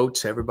hello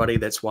to everybody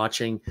that's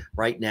watching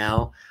right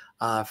now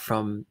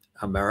from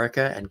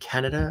America and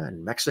Canada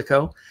and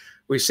Mexico.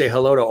 We say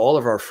hello to all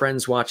of our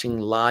friends watching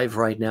live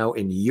right now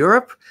in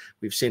Europe.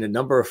 We've seen a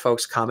number of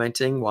folks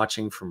commenting,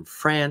 watching from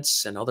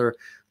France and other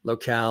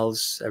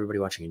locales, everybody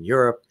watching in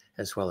Europe,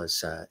 as well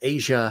as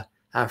Asia,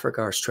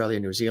 Africa, Australia,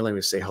 New Zealand.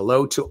 We say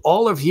hello to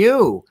all of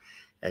you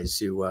as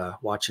you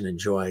watch and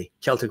enjoy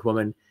Celtic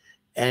Woman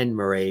and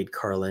Mairéad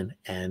Carlin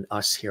and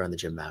us here on the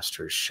Jim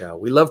Masters Show.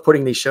 We love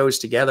putting these shows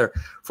together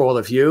for all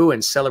of you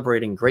and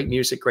celebrating great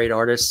music, great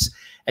artists,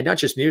 and not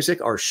just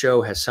music. Our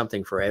show has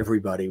something for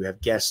everybody. We have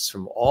guests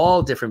from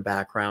all different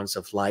backgrounds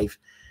of life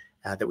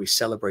that we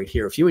celebrate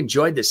here. If you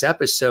enjoyed this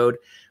episode,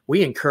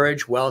 we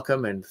encourage,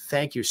 welcome, and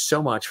thank you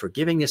so much for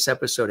giving this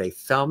episode a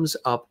thumbs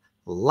up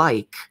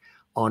like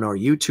on our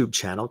YouTube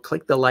channel.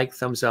 Click the like,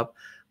 thumbs up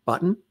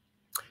button.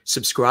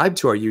 Subscribe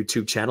to our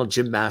YouTube channel,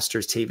 Jim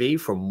Masters TV,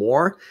 for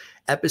more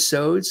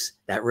episodes.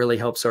 That really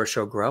helps our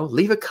show grow.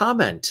 Leave a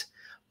comment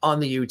on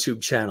the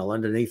YouTube channel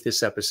underneath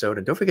this episode.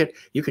 And don't forget,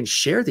 you can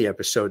share the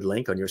episode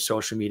link on your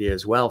social media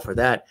as well. For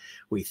that,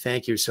 we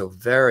thank you so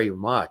very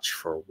much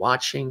for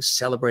watching,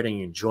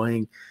 celebrating,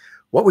 enjoying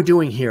what we're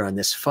doing here on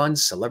this fun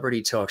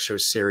celebrity talk show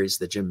series,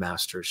 The Jim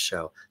Masters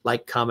Show.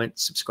 Like, comment,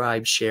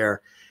 subscribe,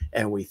 share,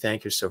 and we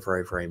thank you so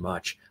very, very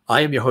much.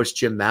 I am your host,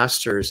 Jim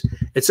Masters.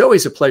 It's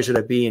always a pleasure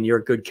to be in your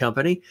good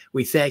company.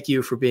 We thank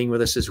you for being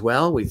with us as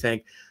well. We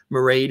thank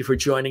Mairéad for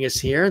joining us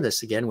here.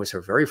 This, again, was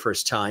her very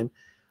first time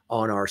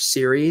on our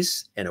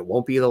series, and it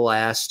won't be the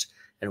last,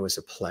 and it was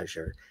a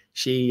pleasure.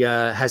 She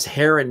has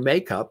hair and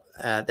makeup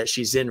that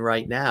she's in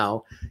right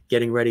now,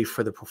 getting ready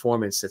for the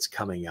performance that's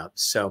coming up.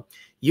 So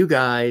you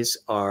guys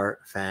are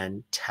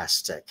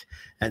fantastic.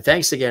 And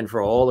thanks again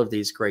for all of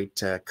these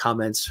great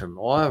comments from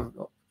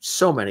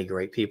so many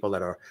great people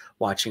that are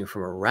watching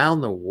from around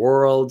the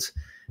world.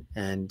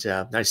 And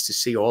nice to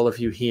see all of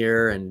you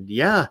here. And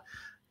yeah,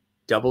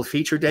 double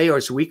feature day, or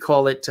as we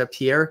call it,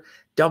 Pierre,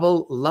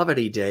 double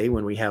Lovity Day,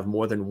 when we have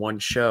more than one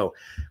show.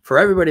 For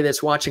everybody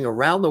that's watching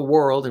around the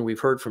world, and we've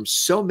heard from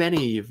so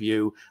many of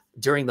you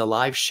during the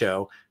live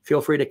show,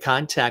 feel free to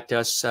contact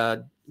us,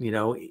 you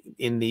know,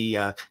 in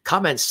the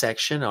comments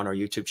section on our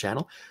YouTube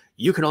channel.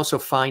 You can also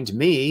find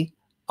me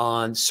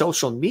on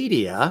social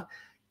media,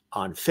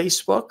 on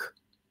Facebook,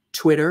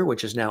 Twitter,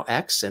 which is now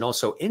X, and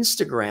also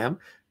Instagram.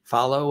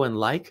 Follow and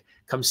like.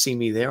 Come see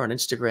me there on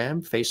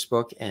Instagram,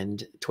 Facebook,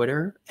 and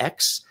Twitter,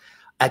 X,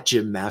 at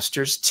Jim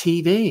Masters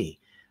TV.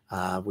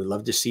 We'd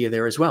love to see you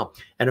there as well.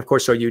 And of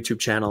course, our YouTube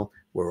channel,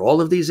 where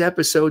all of these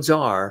episodes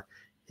are,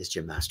 is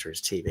Jim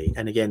Masters TV.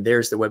 And again,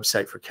 there's the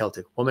website for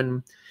Celtic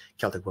Woman,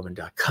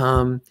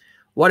 CelticWoman.com.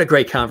 What a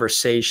great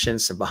conversation,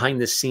 some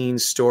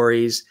behind-the-scenes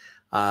stories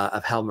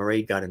of how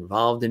Mairéad got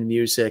involved in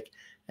music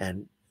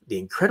and the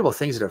incredible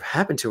things that have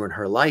happened to her in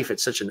her life at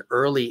such an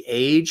early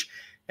age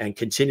and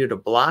continue to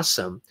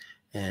blossom.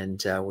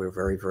 And we're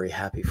very, very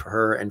happy for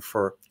her and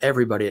for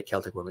everybody at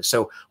Celtic Woman.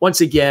 So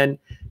once again,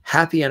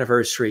 happy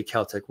anniversary,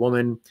 Celtic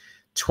Woman.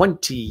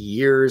 20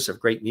 years of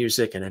great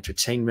music and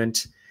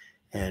entertainment,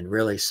 and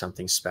really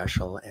something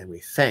special. And we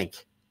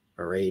thank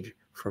Mairéad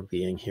for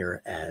being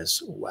here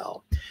as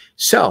well.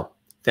 So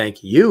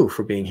thank you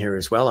for being here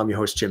as well. I'm your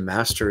host, Jim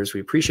Masters. We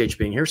appreciate you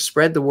being here.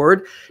 Spread the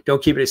word.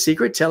 Don't keep it a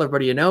secret. Tell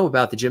everybody you know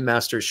about the Jim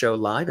Masters Show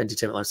Live,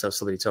 Entertainment Lifestyle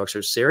Celebrity Talk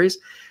Show series.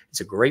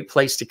 It's a great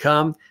place to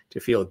come, to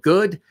feel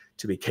good,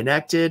 to be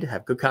connected,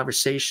 have good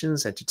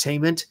conversations,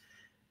 entertainment.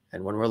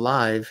 And when we're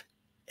live,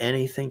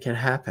 anything can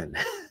happen.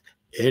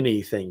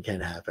 Anything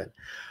can happen.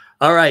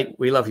 All right.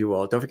 We love you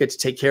all. Don't forget to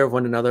take care of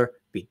one another,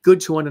 be good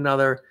to one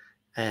another,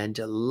 and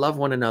love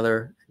one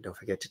another. And don't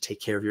forget to take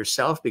care of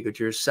yourself, be good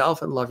to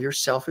yourself, and love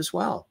yourself as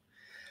well.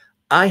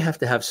 I have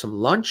to have some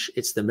lunch.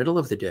 It's the middle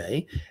of the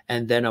day.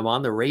 And then I'm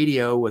on the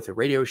radio with a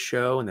radio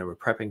show, and then we're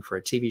prepping for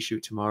a TV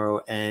shoot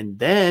tomorrow. And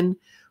then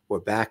we're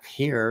back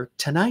here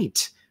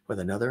tonight with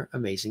another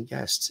amazing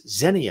guest,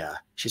 Xenia.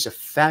 She's a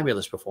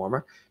fabulous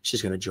performer.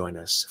 She's going to join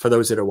us. For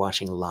those that are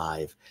watching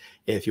live,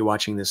 if you're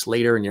watching this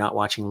later and you're not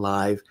watching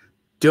live,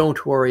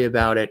 don't worry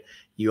about it.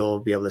 You'll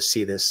be able to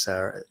see this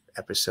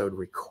episode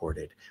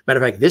recorded.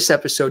 Matter of fact, this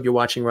episode you're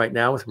watching right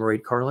now with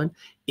Mairéad Carlin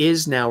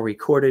is now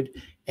recorded,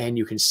 and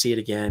you can see it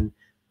again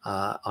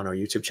on our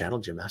YouTube channel,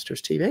 Jim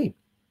Masters TV.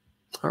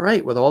 All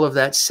right, with all of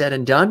that said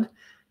and done,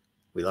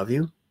 We love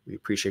you. We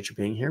appreciate you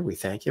being here. We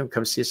thank you. And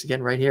come see us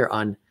again right here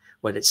on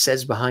what it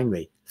says behind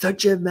me, The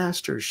Jim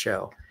Masters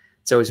Show.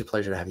 It's always a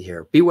pleasure to have you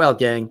here. Be well,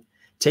 gang.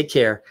 Take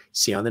care.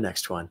 See you on the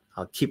next one.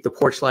 I'll keep the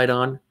porch light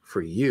on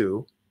for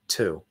you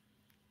too.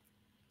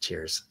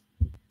 Cheers.